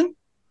zoo, Ben?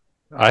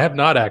 I have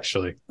not,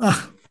 actually.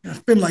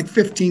 I've been like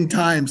 15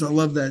 times. I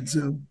love that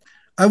zoo.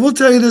 I will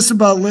tell you this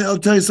I'll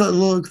tell you something,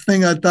 a little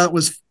thing I thought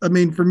was,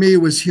 for me,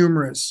 it was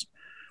humorous.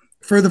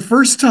 For the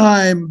first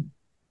time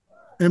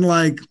in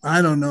 8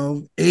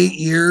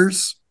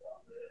 years,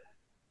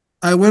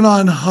 I went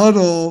on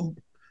Huddle,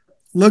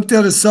 looked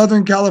at a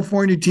Southern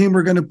California team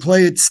we're going to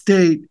play at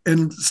state,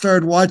 and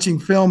started watching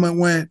film and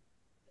went,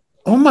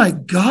 oh my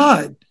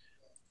God,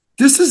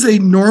 this is a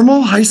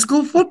normal high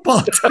school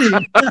football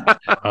team.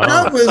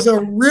 That was a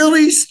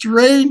really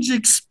strange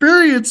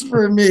experience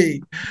for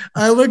me.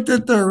 I looked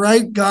at the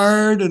right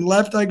guard and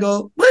left. I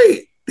go,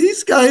 wait,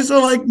 these guys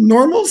are like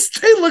normals.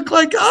 They look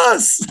like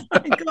us.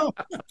 I go,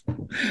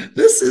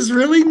 this is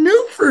really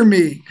new for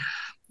me.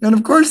 And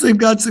of course, they've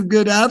got some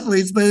good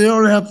athletes, but they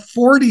don't have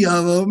 40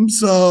 of them.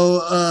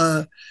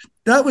 So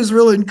that was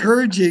really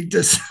encouraging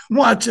to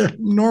watch a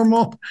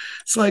normal.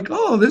 It's like,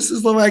 oh, this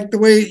is like the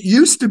way it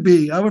used to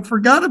be. I would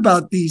forgot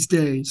about these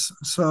days.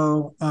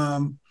 So,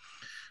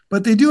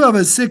 but they do have a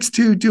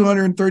 6'2",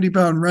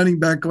 230-pound running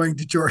back going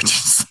to Georgia.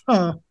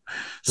 So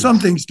some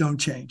things don't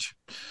change.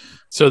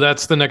 So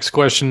that's the next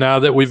question now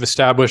that we've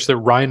established that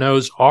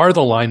rhinos are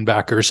the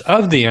linebackers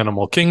of the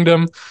animal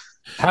kingdom.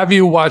 Have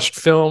you watched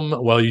film?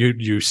 Well,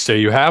 you say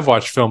you have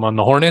watched film on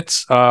the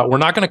Hornets. We're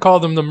not going to call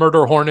them the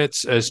Murder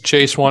Hornets, as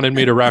Chase wanted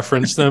me to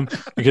reference them,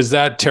 because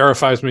that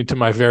terrifies me to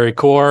my very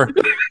core,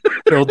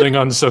 building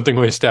on something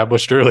we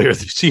established earlier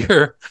this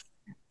year.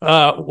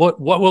 What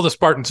will the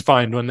Spartans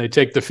find when they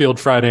take the field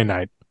Friday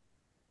night?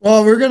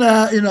 Well, we're going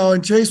to,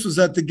 and Chase was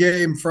at the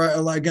game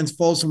against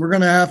Folsom. We're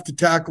going to have to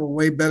tackle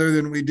way better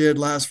than we did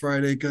last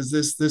Friday because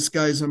this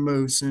guy's a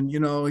moose. And,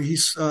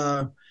 he's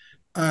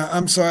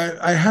I'm sorry,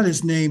 I had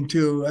his name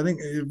too. I think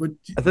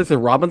it's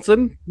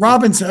Robinson?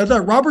 Robinson. I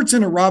thought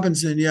Robertson or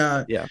Robinson.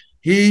 Yeah. Yeah.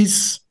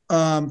 He's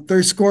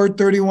They scored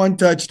 31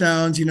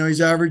 touchdowns.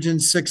 He's averaging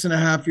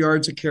 6.5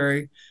 yards a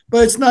carry.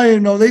 But it's not,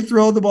 they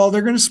throw the ball.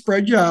 They're going to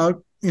spread you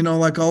out,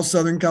 like all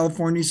Southern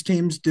California's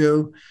teams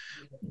do.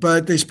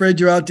 But they spread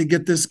you out to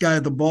get this guy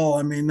the ball.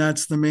 I mean,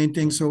 that's the main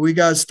thing. So we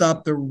got to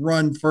stop the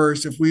run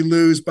first. If we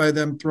lose by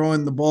them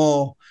throwing the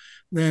ball,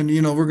 then,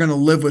 we're going to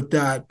live with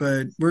that.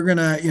 But we're going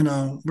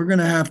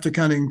to have to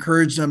kind of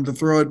encourage them to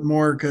throw it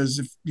more, because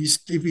if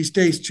he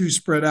stays too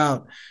spread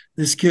out,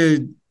 this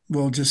kid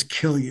will just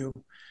kill you.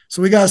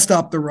 So we got to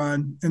stop the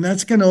run, and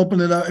that's going to open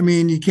it up. I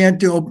mean, you can't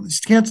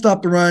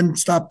stop the run,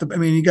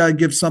 you got to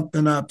give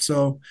something up.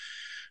 So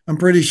I'm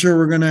pretty sure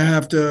we're going to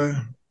have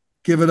to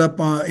give it up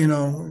on,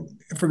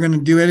 if we're going to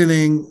do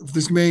anything. If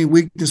there's going to be any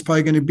weakness,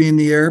 probably going to be in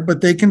the air,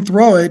 but they can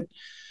throw it.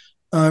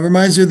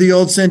 Reminds me of the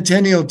old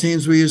Centennial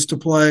teams we used to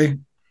play.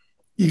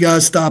 You got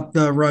to stop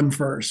the run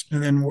first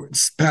and then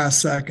pass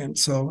second.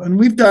 So, and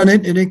we've done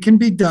it, and it can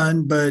be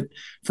done, but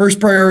first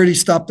priority,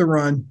 stop the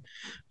run.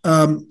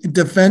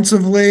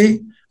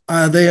 Defensively,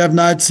 they have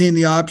not seen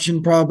the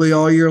option probably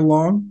all year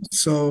long.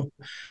 So,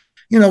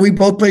 we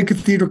both played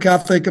Cathedral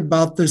Catholic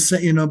about the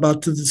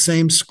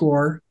same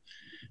score.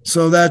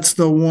 So that's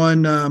the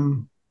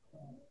one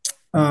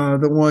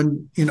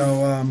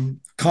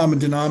common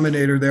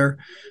denominator there.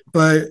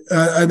 But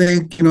I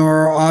think,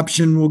 our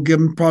option will give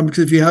them problems,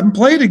 because if you haven't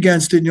played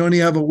against it and you only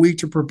have a week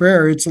to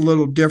prepare, it's a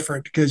little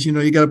different, because,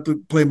 you got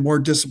to play more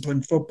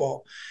disciplined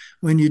football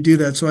when you do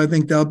that. So I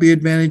think that'll be an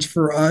advantage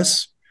for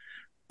us.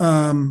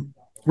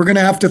 We're going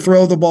to have to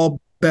throw the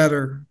ball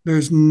better.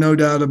 There's no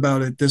doubt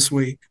about it this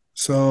week.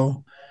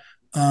 So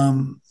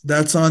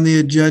that's on the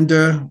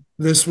agenda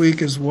this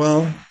week as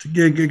well.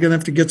 You're going to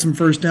have to get some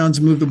first downs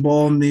and move the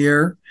ball in the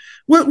air,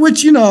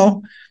 which,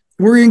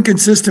 we're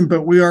inconsistent,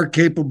 but we are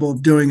capable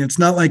of doing it. It's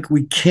not like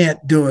we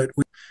can't do it.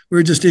 We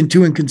were just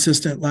too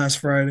inconsistent last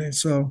Friday.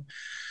 So,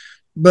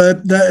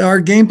 but our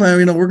game plan,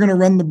 we're going to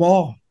run the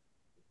ball.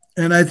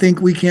 And I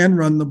think we can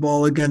run the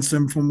ball against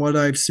them from what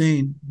I've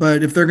seen.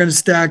 But if they're going to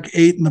stack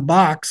 8 in the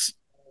box,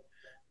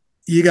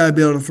 you got to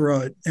be able to throw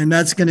it. And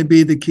that's going to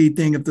be the key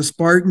thing. If the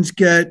Spartans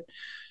get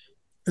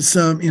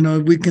some,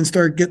 we can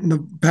start getting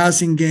the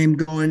passing game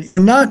going,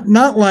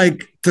 not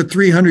like to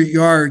 300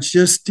 yards,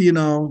 just,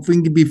 if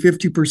we can be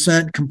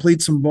 50%,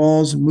 complete some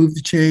balls and move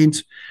the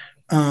chains.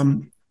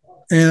 And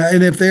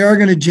if they are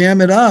going to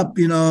jam it up,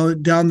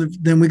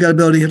 then we got to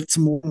be able to hit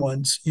some more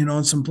ones,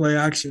 and some play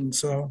action.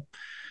 So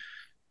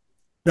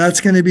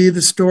that's going to be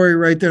the story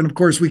right there. And of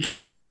course, we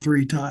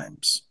 3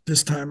 times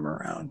this time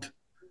around.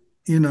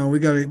 We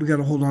got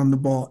to hold on to the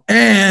ball.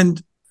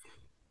 And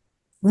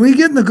when we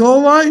get in the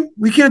goal line,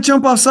 we can't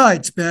jump off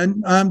sides,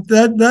 Ben.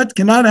 That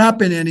cannot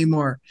happen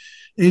anymore.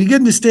 And you get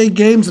into state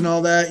games and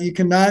all that, you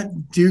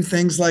cannot do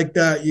things like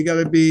that. You got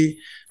to be,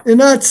 and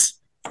that's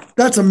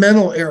a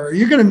mental error.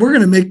 We're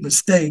gonna make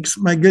mistakes.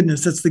 My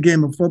goodness, that's the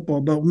game of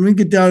football. But when we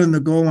get down in the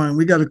goal line,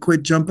 we got to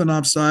quit jumping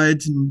off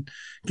sides and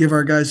give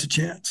our guys a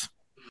chance.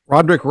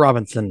 Roderick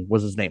Robinson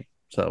was his name,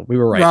 so we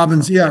were right.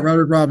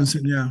 Roderick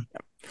Robinson. Yeah,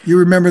 you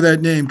remember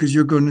that name because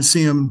you're going to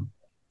see him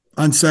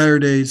on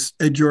Saturdays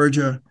at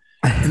Georgia.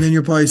 And then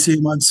you'll probably see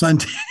him on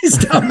Sundays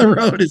down the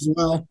road as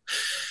well.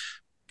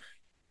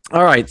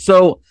 All right.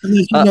 So, a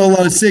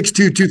lot of 6'2",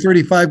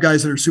 235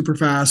 guys that are super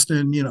fast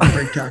and,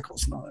 break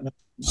tackles and all that.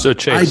 So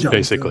Chase,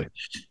 basically.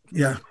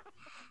 Yeah.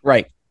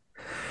 Right.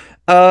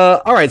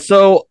 All right.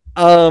 So,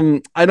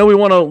 I know we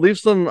want to leave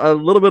a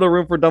little bit of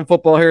room for dumb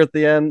football here at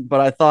the end,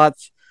 but I thought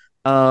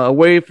a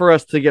way for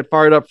us to get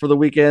fired up for the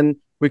weekend,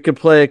 we could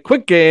play a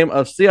quick game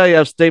of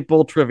CIF State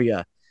Bowl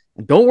trivia.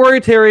 And don't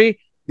worry, Terry.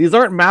 These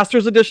aren't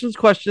Masters Editions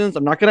questions.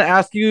 I'm not going to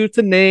ask you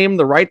to name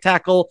the right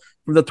tackle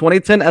from the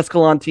 2010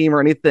 Escalon team or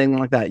anything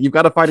like that. You've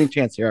got a fighting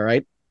chance here, all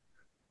right?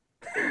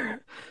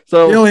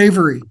 So, Bill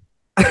Avery.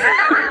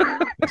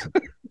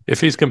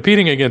 If he's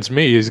competing against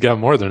me, he's got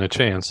more than a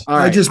chance.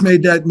 Right. I just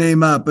made that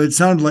name up. It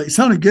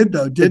sounded good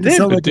though. Didn't it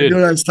sound like you knew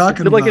what I was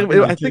talking about?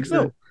 I think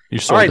so.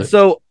 All right,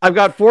 so I've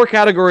got 4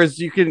 categories.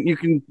 You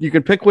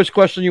can pick which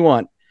question you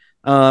want,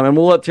 and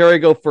we'll let Terry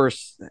go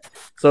first.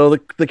 So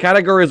the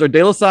categories are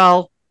De La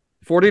Salle,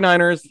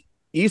 49ers,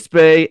 East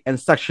Bay, and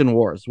Section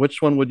Wars.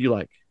 Which one would you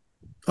like?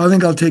 I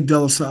think I'll take De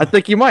La Salle. I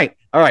think you might.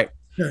 All right.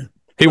 Okay.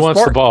 He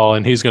wants the ball,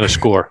 and he's going to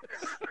score.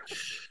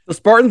 The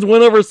Spartans'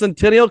 win over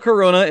Centennial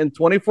Corona in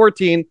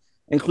 2014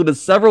 included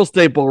several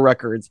State Bowl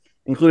records,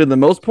 including the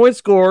most points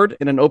scored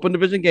in an open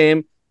division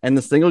game and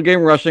the single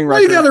game rushing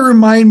record. You got to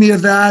remind me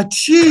of that.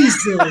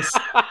 Jesus.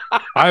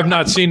 I have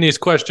not seen these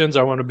questions.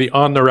 I want to be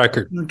on the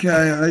record.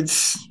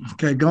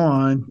 Okay, go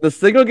on. The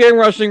single game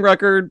rushing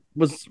record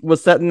was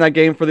set in that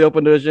game for the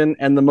open division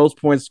and the most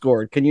points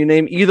scored. Can you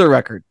name either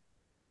record?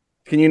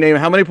 Can you name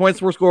how many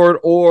points were scored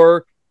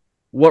or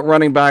what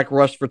running back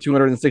rushed for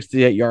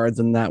 268 yards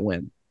in that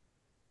win?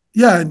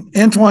 Yeah,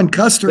 Antoine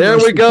Custer. There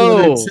we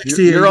go.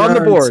 You're on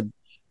the board.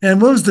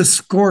 And what was the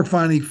score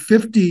finally?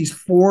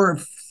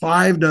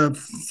 54-5 to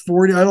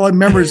 40. All I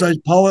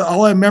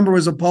remember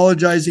was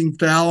apologizing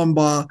to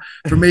Allenbaugh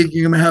for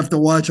making him have to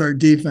watch our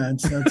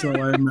defense. That's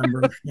all I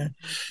remember. Yeah.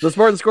 The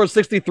Spartans scored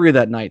 63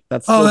 that night.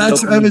 That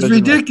was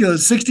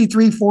ridiculous.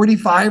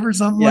 63-45 or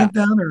something like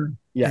that. Or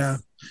yes. Yeah.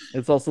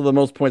 It's also the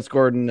most points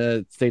scored in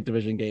a state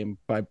division game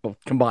by both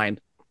combined.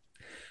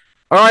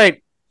 All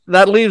right.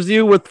 That leaves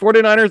you with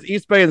 49ers,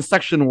 East Bay, and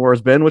Section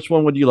Wars, Ben. Which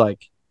one would you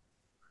like?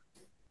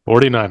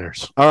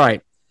 49ers. All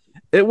right.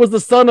 It was the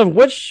son of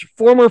which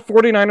former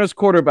 49ers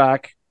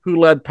quarterback who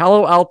led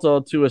Palo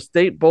Alto to a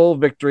state bowl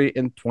victory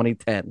in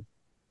 2010?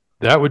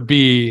 That would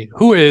be,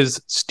 who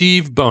is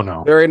Steve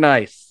Bono? Very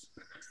nice.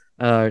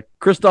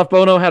 Christoph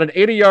Bono had an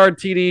 80-yard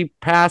TD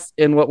pass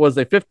in what was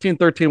a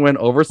 15-13 win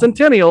over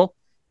Centennial.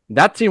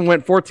 That team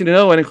went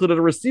 14-0 and included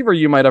a receiver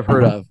you might have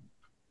heard of,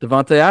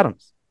 Devontae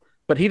Adams.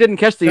 But he didn't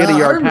catch the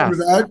 80-yard pass.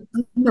 I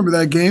remember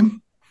that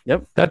game.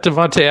 Yep. That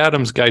Devontae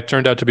Adams guy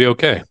turned out to be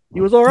okay.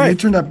 He was all right. He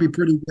turned out to be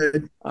pretty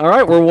good. All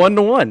right, we're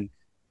 1-1.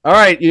 All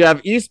right, you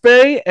have East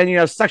Bay and you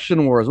have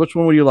Section Wars. Which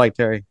one would you like,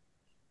 Terry?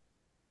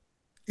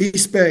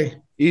 East Bay.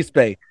 East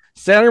Bay.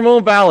 San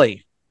Ramon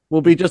Valley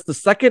will be just the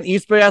second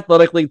East Bay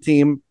Athletic League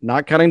team,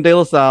 not counting De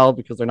La Salle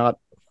because they're not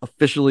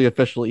official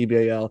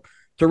EBAL,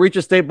 to reach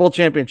a state bowl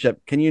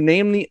championship. Can you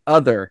name the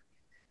other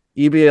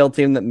EBAL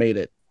team that made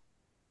it?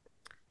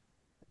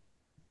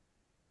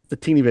 It's a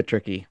teeny bit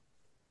tricky.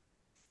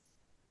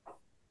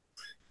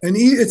 And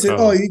you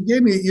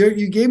gave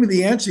me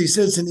the answer. You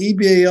said it's an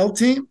EBAL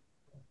team.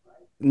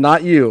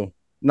 Not you,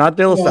 not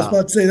De La Salle. I was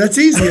about to say that's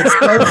easy.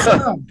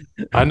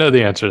 I know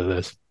the answer to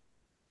this.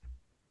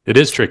 It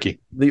is tricky.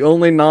 The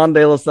only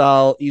non-De La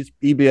Salle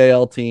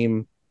EBAL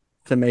team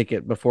to make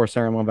it before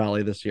San Ramon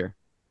Valley this year.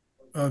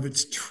 Oh,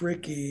 it's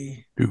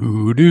tricky.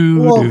 Do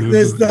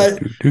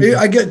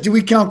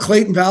we count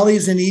Clayton Valley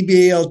as an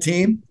EBAL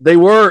team? They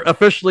were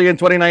officially in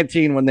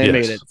 2019 when they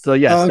made it. So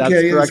yes,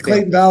 okay, that's correct. It's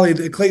Clayton Valley.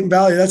 Clayton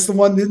Valley. That's the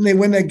one. Didn't they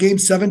win that game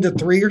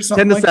 7-3 or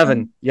something?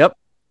 10-7. Yep.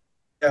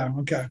 Yeah.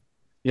 Okay.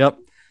 Yep.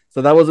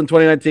 So that was in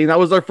 2019. That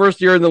was their first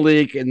year in the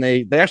league, and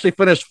they actually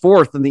finished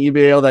fourth in the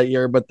EBAL that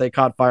year, but they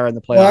caught fire in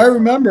the playoffs. Well, I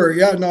remember.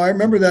 Yeah. No, I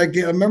remember that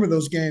game. I remember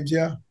those games.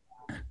 Yeah.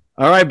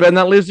 All right, Ben.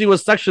 That leaves you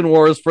with Section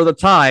Wars for the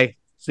tie.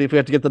 See if we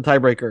have to get the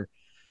tiebreaker.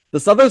 The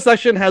Southern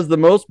section has the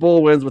most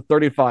bowl wins with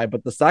 35,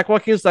 but the Sac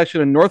Joaquin section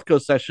and North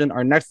Coast section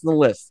are next on the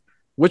list.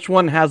 Which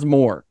one has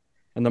more?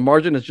 And the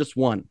margin is just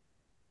one.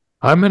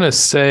 I'm going to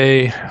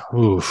say,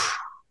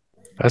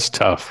 that's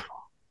tough.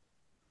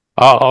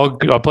 I'll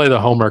play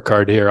the homer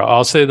card here.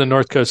 I'll say the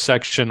North Coast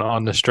section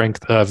on the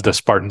strength of the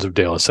Spartans of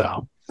De La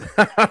Salle.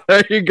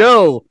 There you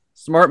go.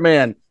 Smart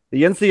man.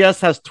 The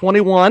NCS has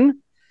 21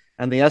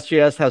 and the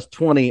SGS has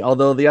 20,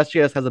 although the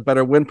SGS has a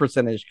better win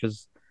percentage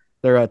because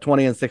they're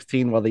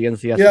 20-16 while the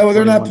NCS. Yeah, well,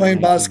 they're not playing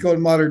Bosco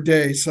in modern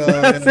day, so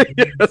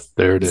yes.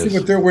 There it is. See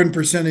what their win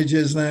percentage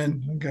is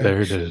then. Okay.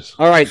 There it is.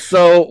 All right,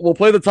 so we'll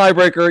play the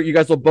tiebreaker. You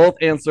guys will both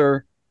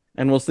answer,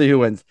 and we'll see who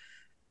wins.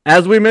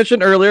 As we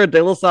mentioned earlier,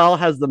 De La Salle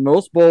has the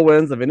most bowl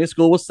wins of any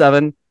school with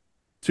 7.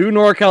 2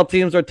 NorCal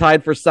teams are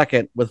tied for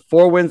second with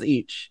 4 wins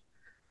each.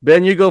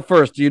 Ben, you go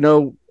first. Do you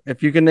know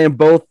if you can name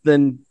both,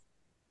 then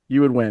you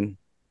would win.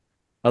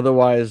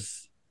 Otherwise,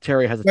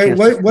 Terry has a chance.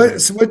 What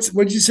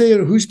did you say?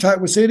 Who's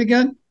tied? Say it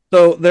again.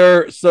 So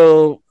De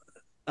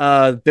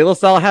La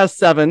Salle has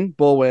 7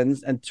 bowl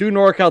wins, and 2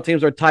 NorCal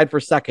teams are tied for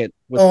second.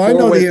 With I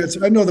know the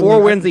answer. I know the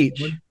 4 wins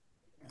each.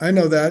 I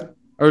know that.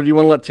 Or do you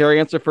want to let Terry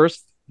answer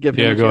first? Go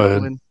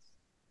ahead.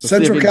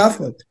 Central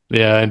Catholic.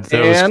 Yeah,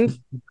 that was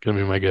going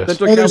to be my guess.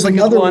 Central there's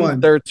another one.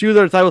 There are 2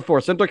 that are tied with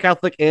 4. Central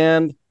Catholic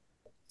and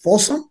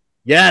Folsom.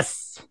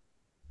 Yes.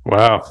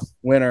 Wow.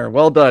 Winner.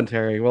 Well done,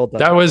 Terry. Well done.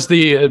 That was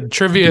the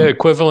trivia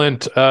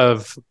equivalent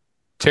of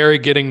Terry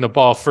getting the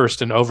ball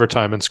first in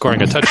overtime and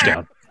scoring a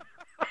touchdown.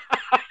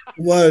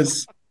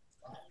 Was.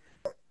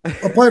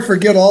 I'll probably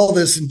forget all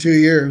this in 2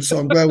 years, so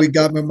I'm glad we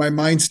got my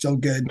mind still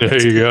good.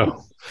 There you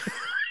go.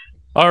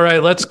 All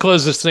right, let's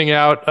close this thing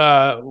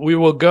out. We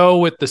will go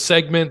with the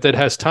segment that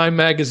has Time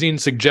Magazine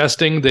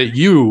suggesting that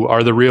you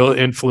are the real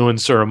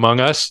influencer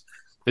among us.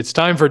 It's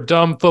time for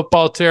Dumb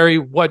Football. Terry,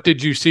 what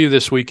did you see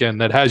this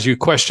weekend that has you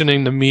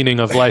questioning the meaning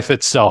of life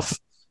itself?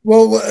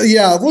 Well,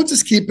 yeah, we'll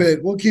just keep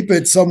it. We'll keep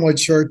it somewhat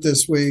short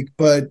this week.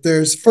 But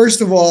there's,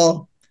 first of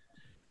all,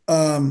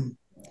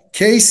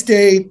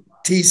 K-State,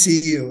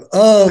 TCU.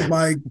 Oh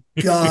my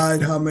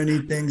God, how many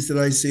things did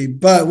I see?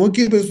 But we'll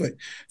keep it this way.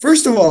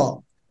 First of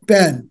all,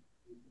 Ben,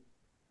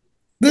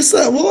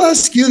 we'll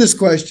ask you this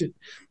question.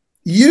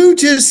 You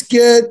just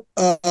get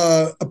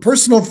a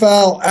personal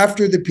foul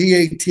after the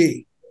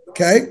PAT.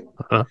 Okay.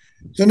 Uh-huh.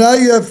 So now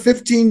you have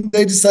 15.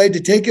 They decide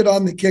to take it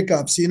on the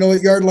kickoff. So you know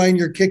what yard line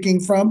you're kicking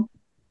from?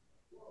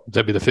 Would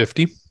that be the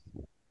 50?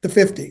 The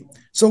 50.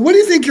 So what do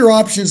you think your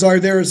options are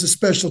there as a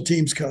special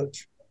teams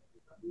coach?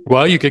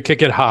 Well, you could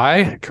kick it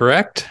high,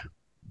 correct?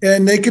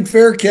 And they could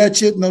fair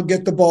catch it and they'll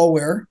get the ball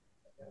where?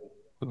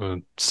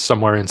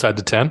 Somewhere inside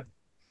the 10.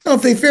 No,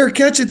 if they fair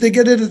catch it, they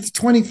get it at the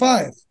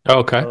 25.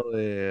 Okay. Oh,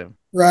 yeah.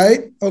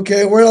 Right?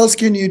 Okay. What else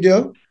can you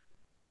do?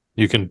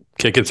 You can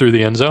kick it through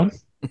the end zone.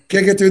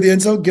 Kick it through the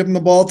end zone, give them the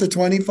ball to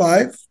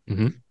 25.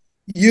 Mm-hmm.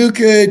 You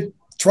could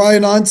try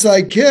an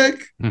onside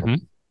kick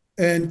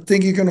and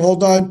think you can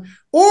hold on.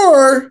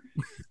 Or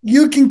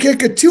you can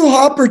kick a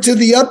two-hopper to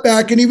the up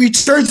back and he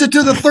returns it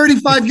to the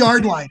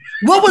 35-yard line.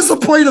 What was the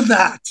point of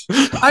that?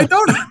 I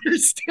don't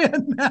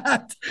understand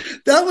that.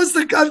 That was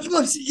I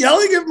was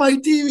yelling at my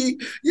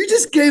TV. You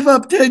just gave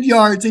up 10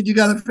 yards and you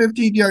got a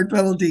 15-yard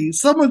penalty.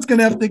 Someone's going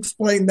to have to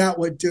explain that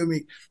one to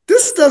me.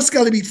 This stuff's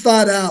got to be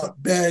thought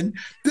out, Ben.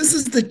 This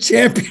is the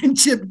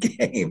championship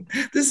game.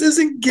 This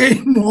isn't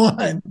game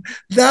one.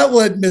 That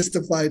one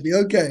mystified me.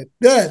 Okay,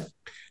 Ben.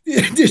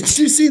 Did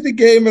you see the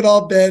game at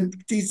all, Ben?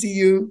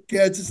 TCU,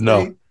 Kansas State?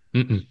 No.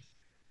 Mm-mm.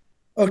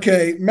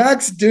 Okay,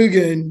 Max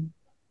Duggan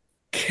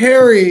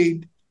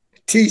carried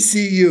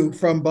TCU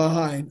from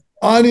behind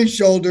on his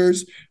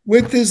shoulders,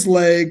 with his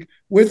leg,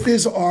 with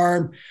his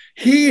arm.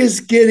 He is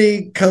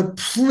getting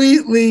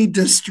completely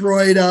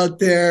destroyed out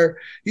there.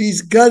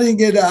 He's gutting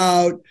it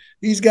out.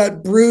 He's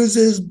got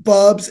bruises,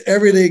 bumps,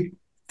 everything.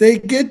 They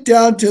get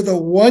down to the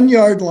 1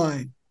 yard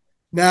line.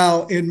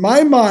 Now, in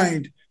my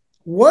mind,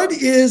 what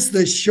is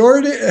the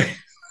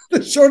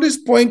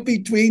shortest point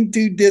between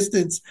two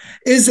distance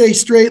is a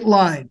straight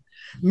line.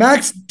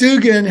 Max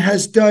Duggan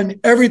has done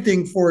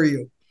everything for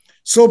you.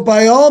 So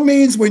by all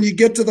means, when you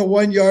get to the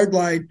 1 yard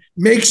line,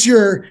 make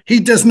sure he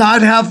does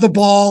not have the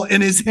ball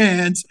in his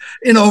hands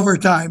in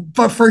overtime.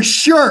 But for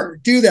sure,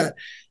 do that.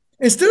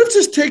 Instead of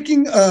just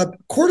taking a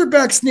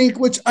quarterback sneak,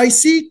 which I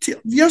see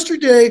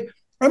yesterday,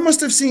 I must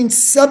have seen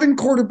 7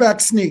 quarterback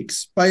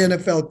sneaks by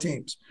NFL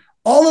teams.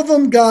 All of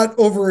them got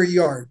over a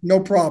yard, no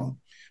problem.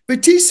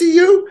 But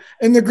TCU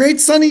and the great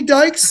Sonny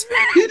Dykes,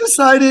 he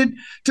decided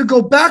to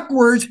go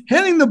backwards,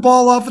 handing the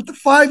ball off at the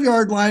 5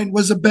 yard line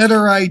was a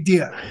better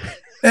idea.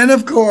 And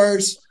of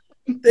course,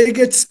 they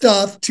get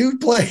stuffed 2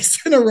 plays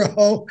in a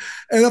row.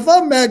 And if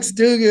I'm Max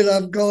Duggan,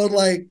 I'm going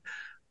like,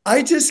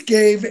 I just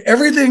gave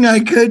everything I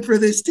could for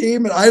this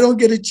team, and I don't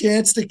get a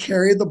chance to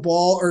carry the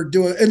ball or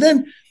do it. And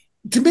then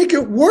to make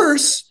it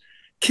worse,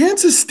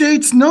 Kansas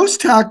State's nose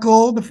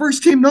tackle, the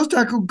first team nose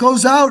tackle,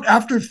 goes out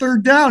after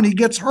 3rd down. He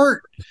gets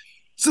hurt.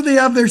 So they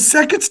have their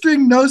second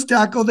string nose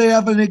tackle. They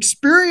have an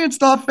experienced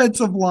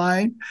offensive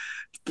line.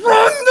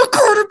 Run the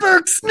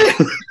quarterback sneak.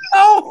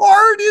 How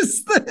hard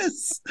is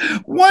this?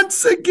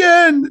 Once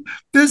again,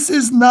 this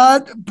is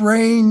not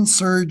brain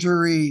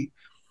surgery.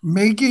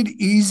 Make it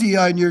easy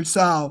on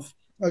yourself.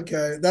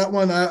 Okay, that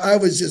one, I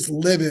was just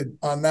livid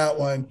on that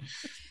one.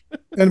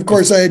 And of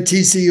course, I had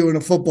TCU in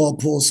a football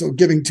pool, so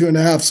giving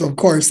 2.5. So of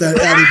course, that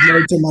added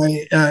more to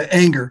my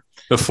anger.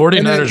 The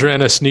 49ers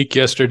ran a sneak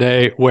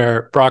yesterday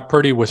where Brock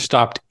Purdy was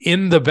stopped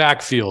in the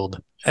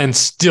backfield and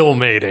still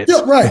made it.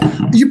 Yeah, right.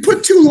 You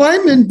put 2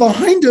 linemen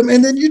behind him,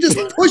 and then you just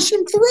push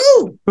him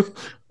through.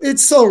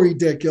 It's so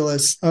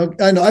ridiculous.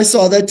 I know. I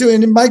saw that too.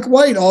 And Mike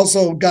White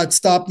also got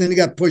stopped, and then he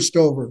got pushed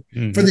over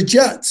for the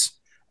Jets.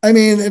 I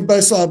mean, but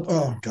I saw,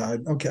 oh,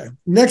 God. Okay.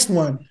 Next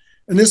one.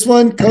 And this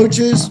one,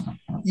 coaches,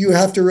 you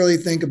have to really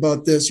think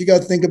about this. You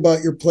got to think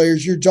about your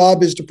players. Your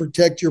job is to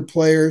protect your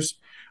players.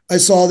 I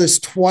saw this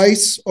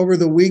twice over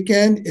the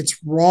weekend.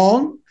 It's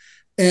wrong.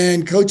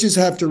 And coaches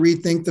have to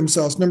rethink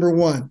themselves. Number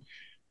one,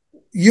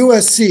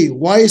 USC,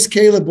 why is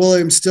Caleb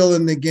Williams still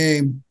in the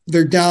game?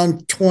 They're down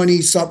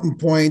 20-something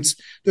points.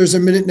 There's a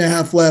 1.5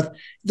 minutes left.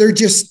 They're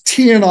just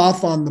teeing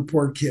off on the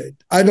poor kid.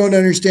 I don't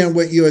understand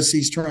what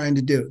USC's trying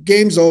to do.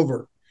 Game's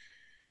over.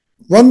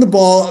 Run the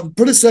ball,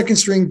 put a second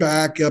string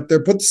back up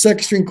there, put the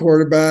second string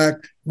quarterback,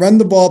 run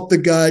the ball up the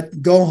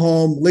gut, go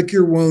home, lick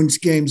your wounds,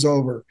 game's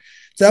over.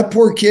 That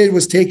poor kid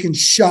was taking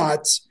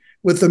shots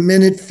with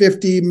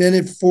 1:50,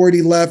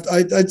 1:40 left.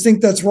 I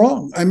think that's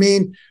wrong. I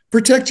mean,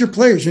 protect your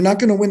players. You're not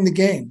going to win the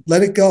game.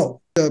 Let it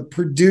go. The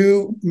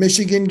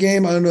Purdue-Michigan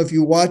game, I don't know if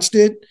you watched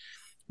it.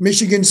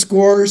 Michigan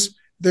scores.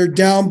 They're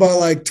down by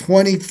like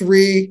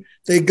 23.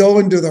 They go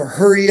into the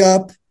hurry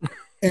up.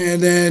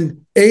 And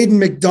then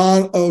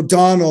Aiden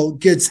O'Donnell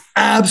gets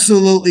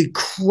absolutely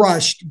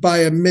crushed by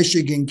a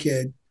Michigan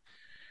kid.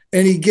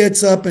 And he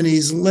gets up and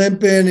he's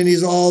limping and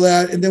he's all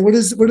that. And then what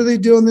do they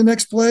do in the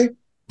next play?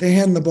 They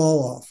hand the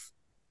ball off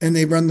and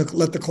they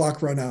let the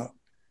clock run out.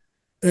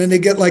 And then they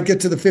get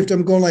to the 50.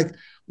 I'm going like,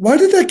 why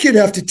did that kid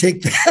have to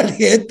take that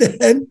hit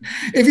then?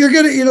 If you're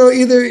going to,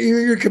 either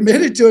you're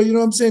committed to it, you know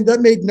what I'm saying?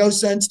 That made no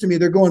sense to me.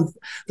 They're going,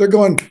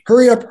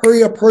 hurry up.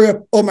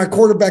 Oh, my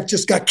quarterback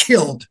just got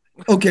killed.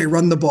 Okay,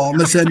 run the ball.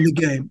 Let's end the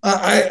game.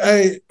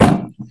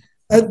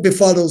 That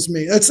befuddles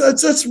me.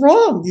 That's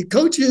wrong. You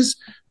coaches,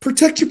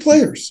 protect your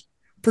players.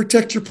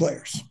 Protect your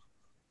players.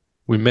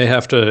 We may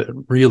have to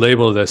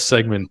relabel this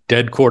segment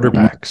 "Dead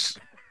Quarterbacks."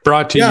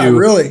 Brought to you,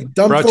 really.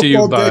 Dumb brought to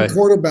you by dead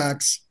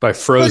quarterbacks. By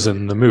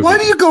Frozen, the movie. Why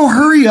do you go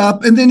hurry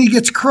up and then he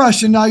gets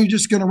crushed and now you're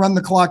just going to run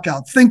the clock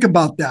out? Think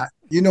about that.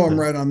 You know I'm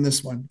right on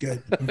this one.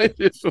 Good.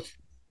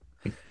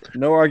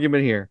 No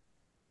argument here.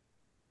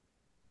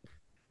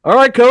 All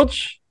right,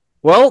 Coach.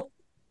 Well,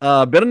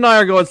 Ben and I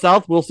are going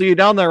south. We'll see you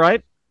down there,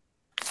 right?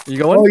 Are you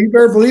going? Oh, you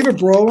better believe it,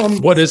 bro.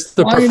 What is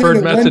the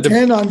preferred method?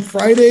 110 on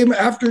Friday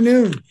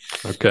afternoon.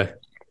 Okay.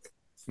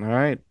 All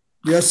right.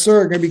 Yes,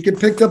 sir. Going to be get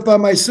picked up by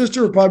my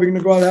sister. We're probably going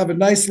to go out and have a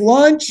nice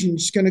lunch, and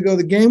she's going to go to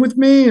the game with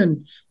me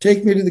and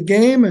take me to the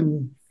game,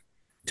 and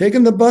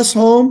taking the bus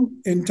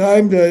home in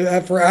time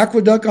to for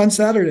Aqueduct on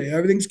Saturday.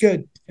 Everything's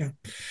good. Yeah.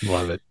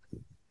 Love it.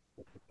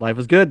 Life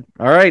is good.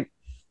 All right.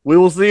 We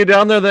will see you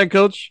down there then,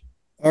 Coach.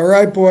 All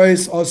right,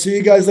 boys. I'll see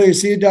you guys later.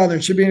 See you down there.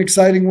 It should be an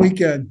exciting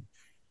weekend.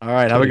 All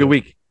right. Have a good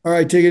week. All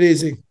right. Take it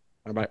easy.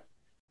 Bye-bye.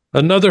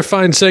 Another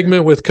fine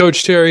segment with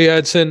Coach Terry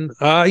Edson.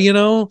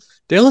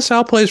 De La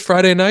Salle plays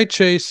Friday night,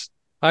 Chase.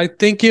 I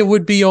think it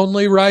would be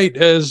only right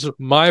as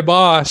my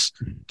boss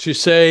to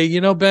say,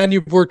 Ben,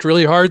 you've worked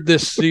really hard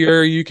this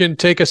year. You can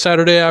take a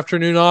Saturday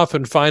afternoon off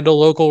and find a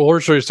local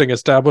horse racing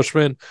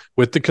establishment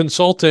with the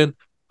consultant.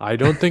 I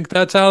don't think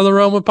that's out of the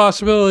realm of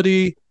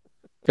possibility.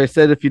 If I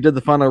said if you did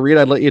the final read,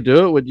 I'd let you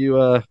do it. Would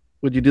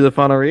you do the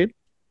final read?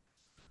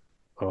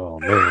 Oh,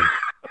 man.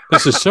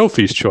 This is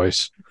Sophie's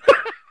choice.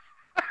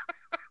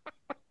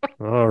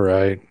 All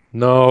right.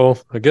 No,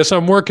 I guess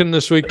I'm working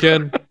this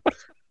weekend.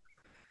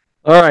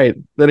 All right,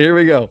 then here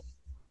we go.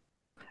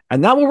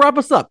 And that will wrap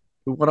us up.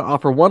 We want to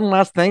offer one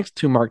last thanks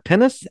to Mark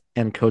Tennis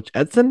and Coach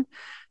Edson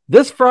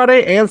this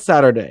Friday and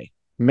Saturday.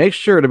 Make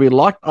sure to be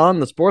locked on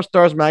the Sports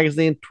Stars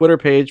Magazine Twitter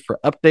page for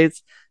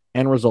updates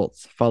and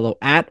results. Follow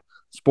at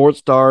Sports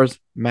Stars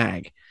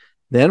Mag.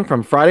 Then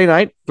from Friday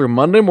night through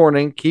Monday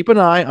morning, keep an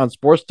eye on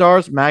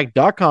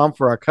sportsstarsmag.com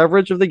for our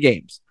coverage of the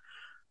games.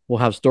 We'll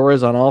have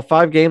stories on all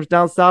 5 games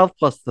down south,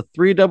 plus the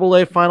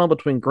 3AA final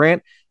between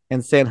Grant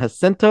and San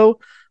Jacinto.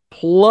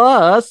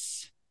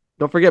 Plus,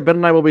 don't forget, Ben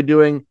and I will be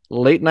doing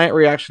late night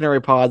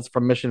reactionary pods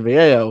from Mission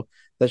Viejo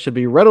that should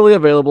be readily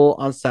available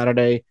on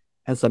Saturday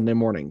and Sunday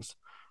mornings.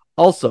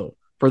 Also,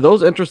 for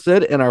those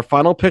interested in our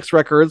final picks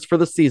records for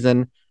the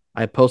season,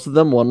 I posted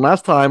them one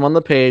last time on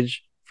the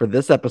page for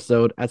this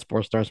episode at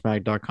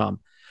sportsstarsmag.com.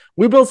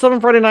 We built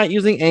 7 Friday night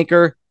using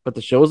Anchor, but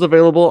the show is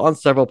available on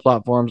several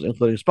platforms,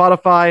 including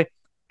Spotify,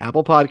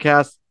 Apple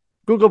Podcasts,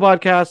 Google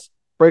Podcasts,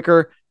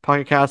 Breaker,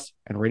 Pocket Casts,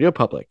 and Radio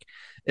Public.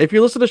 If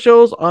you listen to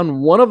shows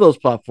on one of those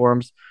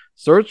platforms,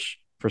 search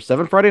for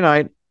 7 Friday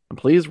Night, and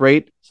please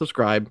rate,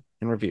 subscribe,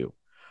 and review.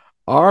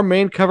 Our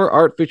main cover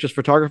art features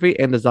photography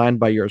and design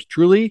by yours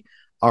truly.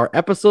 Our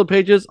episode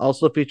pages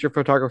also feature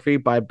photography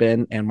by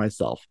Ben and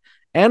myself.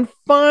 And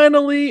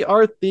finally,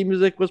 our theme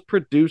music was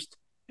produced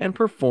and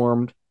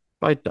performed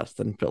by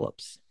Dustin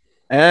Phillips.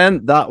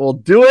 And that will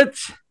do it.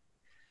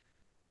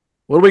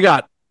 What do we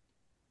got?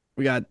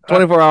 We got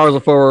 24 hours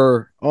before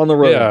we're on the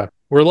road. Yeah,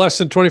 we're less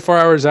than 24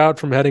 hours out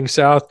from heading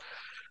south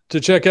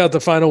to check out the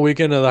final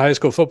weekend of the high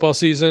school football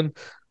season.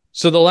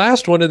 So the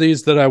last one of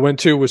these that I went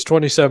to was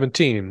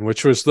 2017,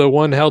 which was the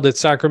one held at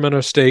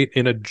Sacramento State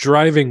in a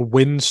driving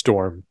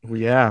windstorm.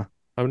 Yeah.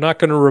 I'm not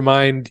going to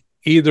remind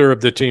either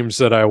of the teams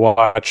that I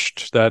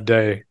watched that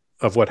day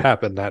of what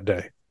happened that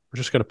day. We're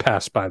just going to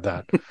pass by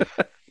that.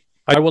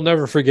 I will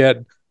never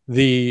forget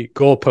the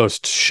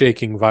goalpost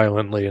shaking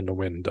violently in the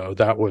wind, though.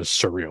 That was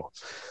surreal.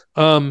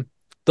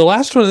 The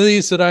last one of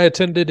these that I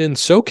attended in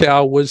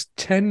SoCal was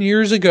 10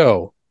 years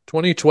ago,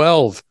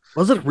 2012.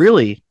 Was it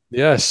really?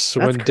 Yes,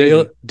 That's when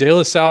crazy. De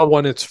La Salle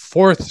won its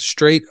 4th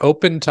straight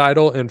Open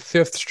title and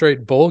 5th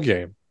straight bowl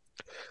game.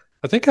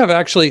 I think I've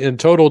actually in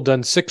total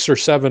done 6 or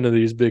 7 of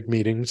these big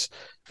meetings,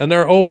 and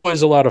they're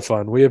always a lot of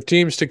fun. We have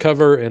teams to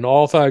cover in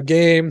all 5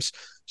 games,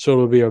 so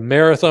it'll be a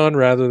marathon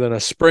rather than a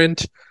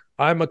sprint.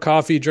 I'm a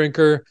coffee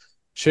drinker.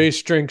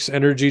 Chase drinks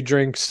energy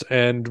drinks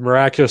and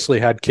miraculously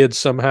had kids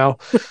somehow.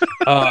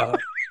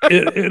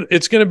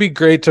 It's going to be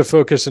great to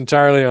focus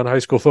entirely on high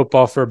school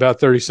football for about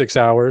 36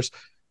 hours.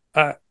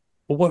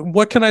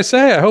 What can I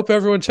say? I hope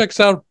everyone checks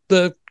out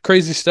the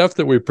crazy stuff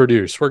that we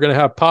produce. We're going to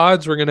have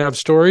pods. We're going to have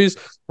stories.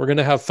 We're going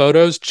to have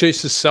photos.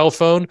 Chase's cell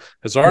phone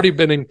has already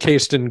been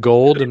encased in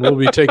gold, and we'll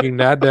be taking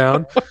that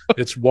down.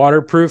 It's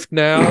waterproof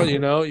now. You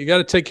got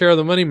to take care of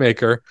the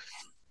moneymaker.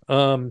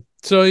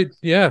 So,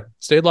 yeah,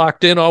 stay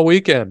locked in all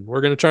weekend. We're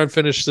going to try and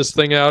finish this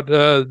thing out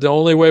the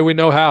only way we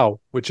know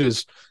how, which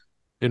is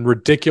in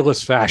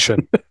ridiculous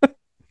fashion.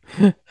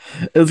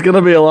 It's going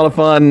to be a lot of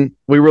fun.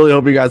 We really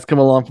hope you guys come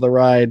along for the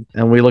ride,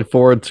 and we look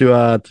forward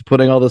to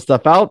putting all this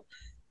stuff out.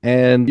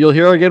 And you'll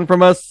hear again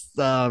from us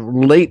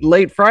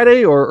late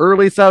Friday or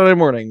early Saturday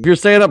morning. If you're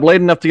staying up late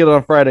enough to get it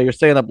on Friday, you're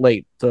staying up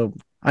late. So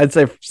I'd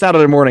say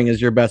Saturday morning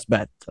is your best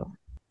bet. So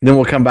then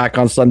we'll come back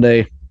on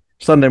Sunday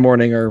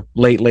morning or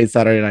late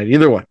Saturday night.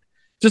 Either one.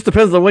 Just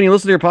depends on when you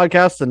listen to your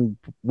podcast and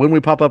when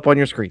we pop up on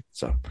your screen.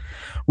 So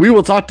we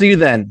will talk to you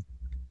then.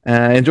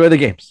 Enjoy the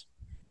games.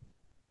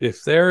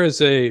 If there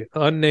is a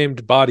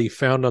unnamed body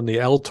found on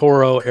the El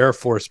Toro Air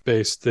Force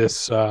Base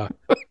this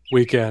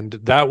weekend,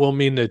 that will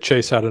mean that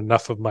Chase had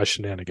enough of my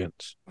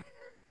shenanigans.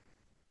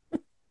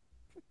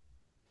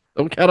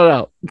 Don't count it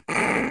out.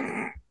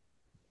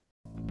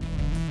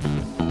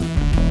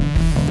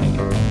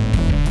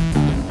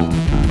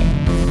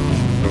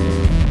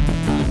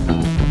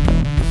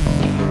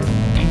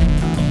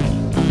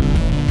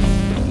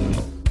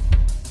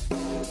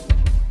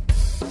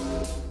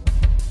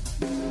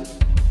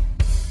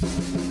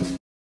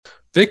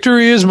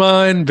 Victory is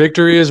mine.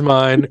 Victory is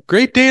mine.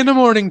 Great day in the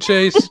morning,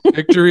 Chase.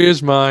 Victory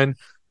is mine.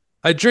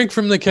 I drink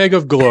from the keg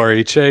of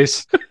glory,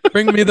 Chase.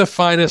 Bring me the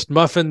finest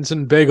muffins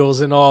and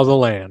bagels in all the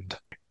land.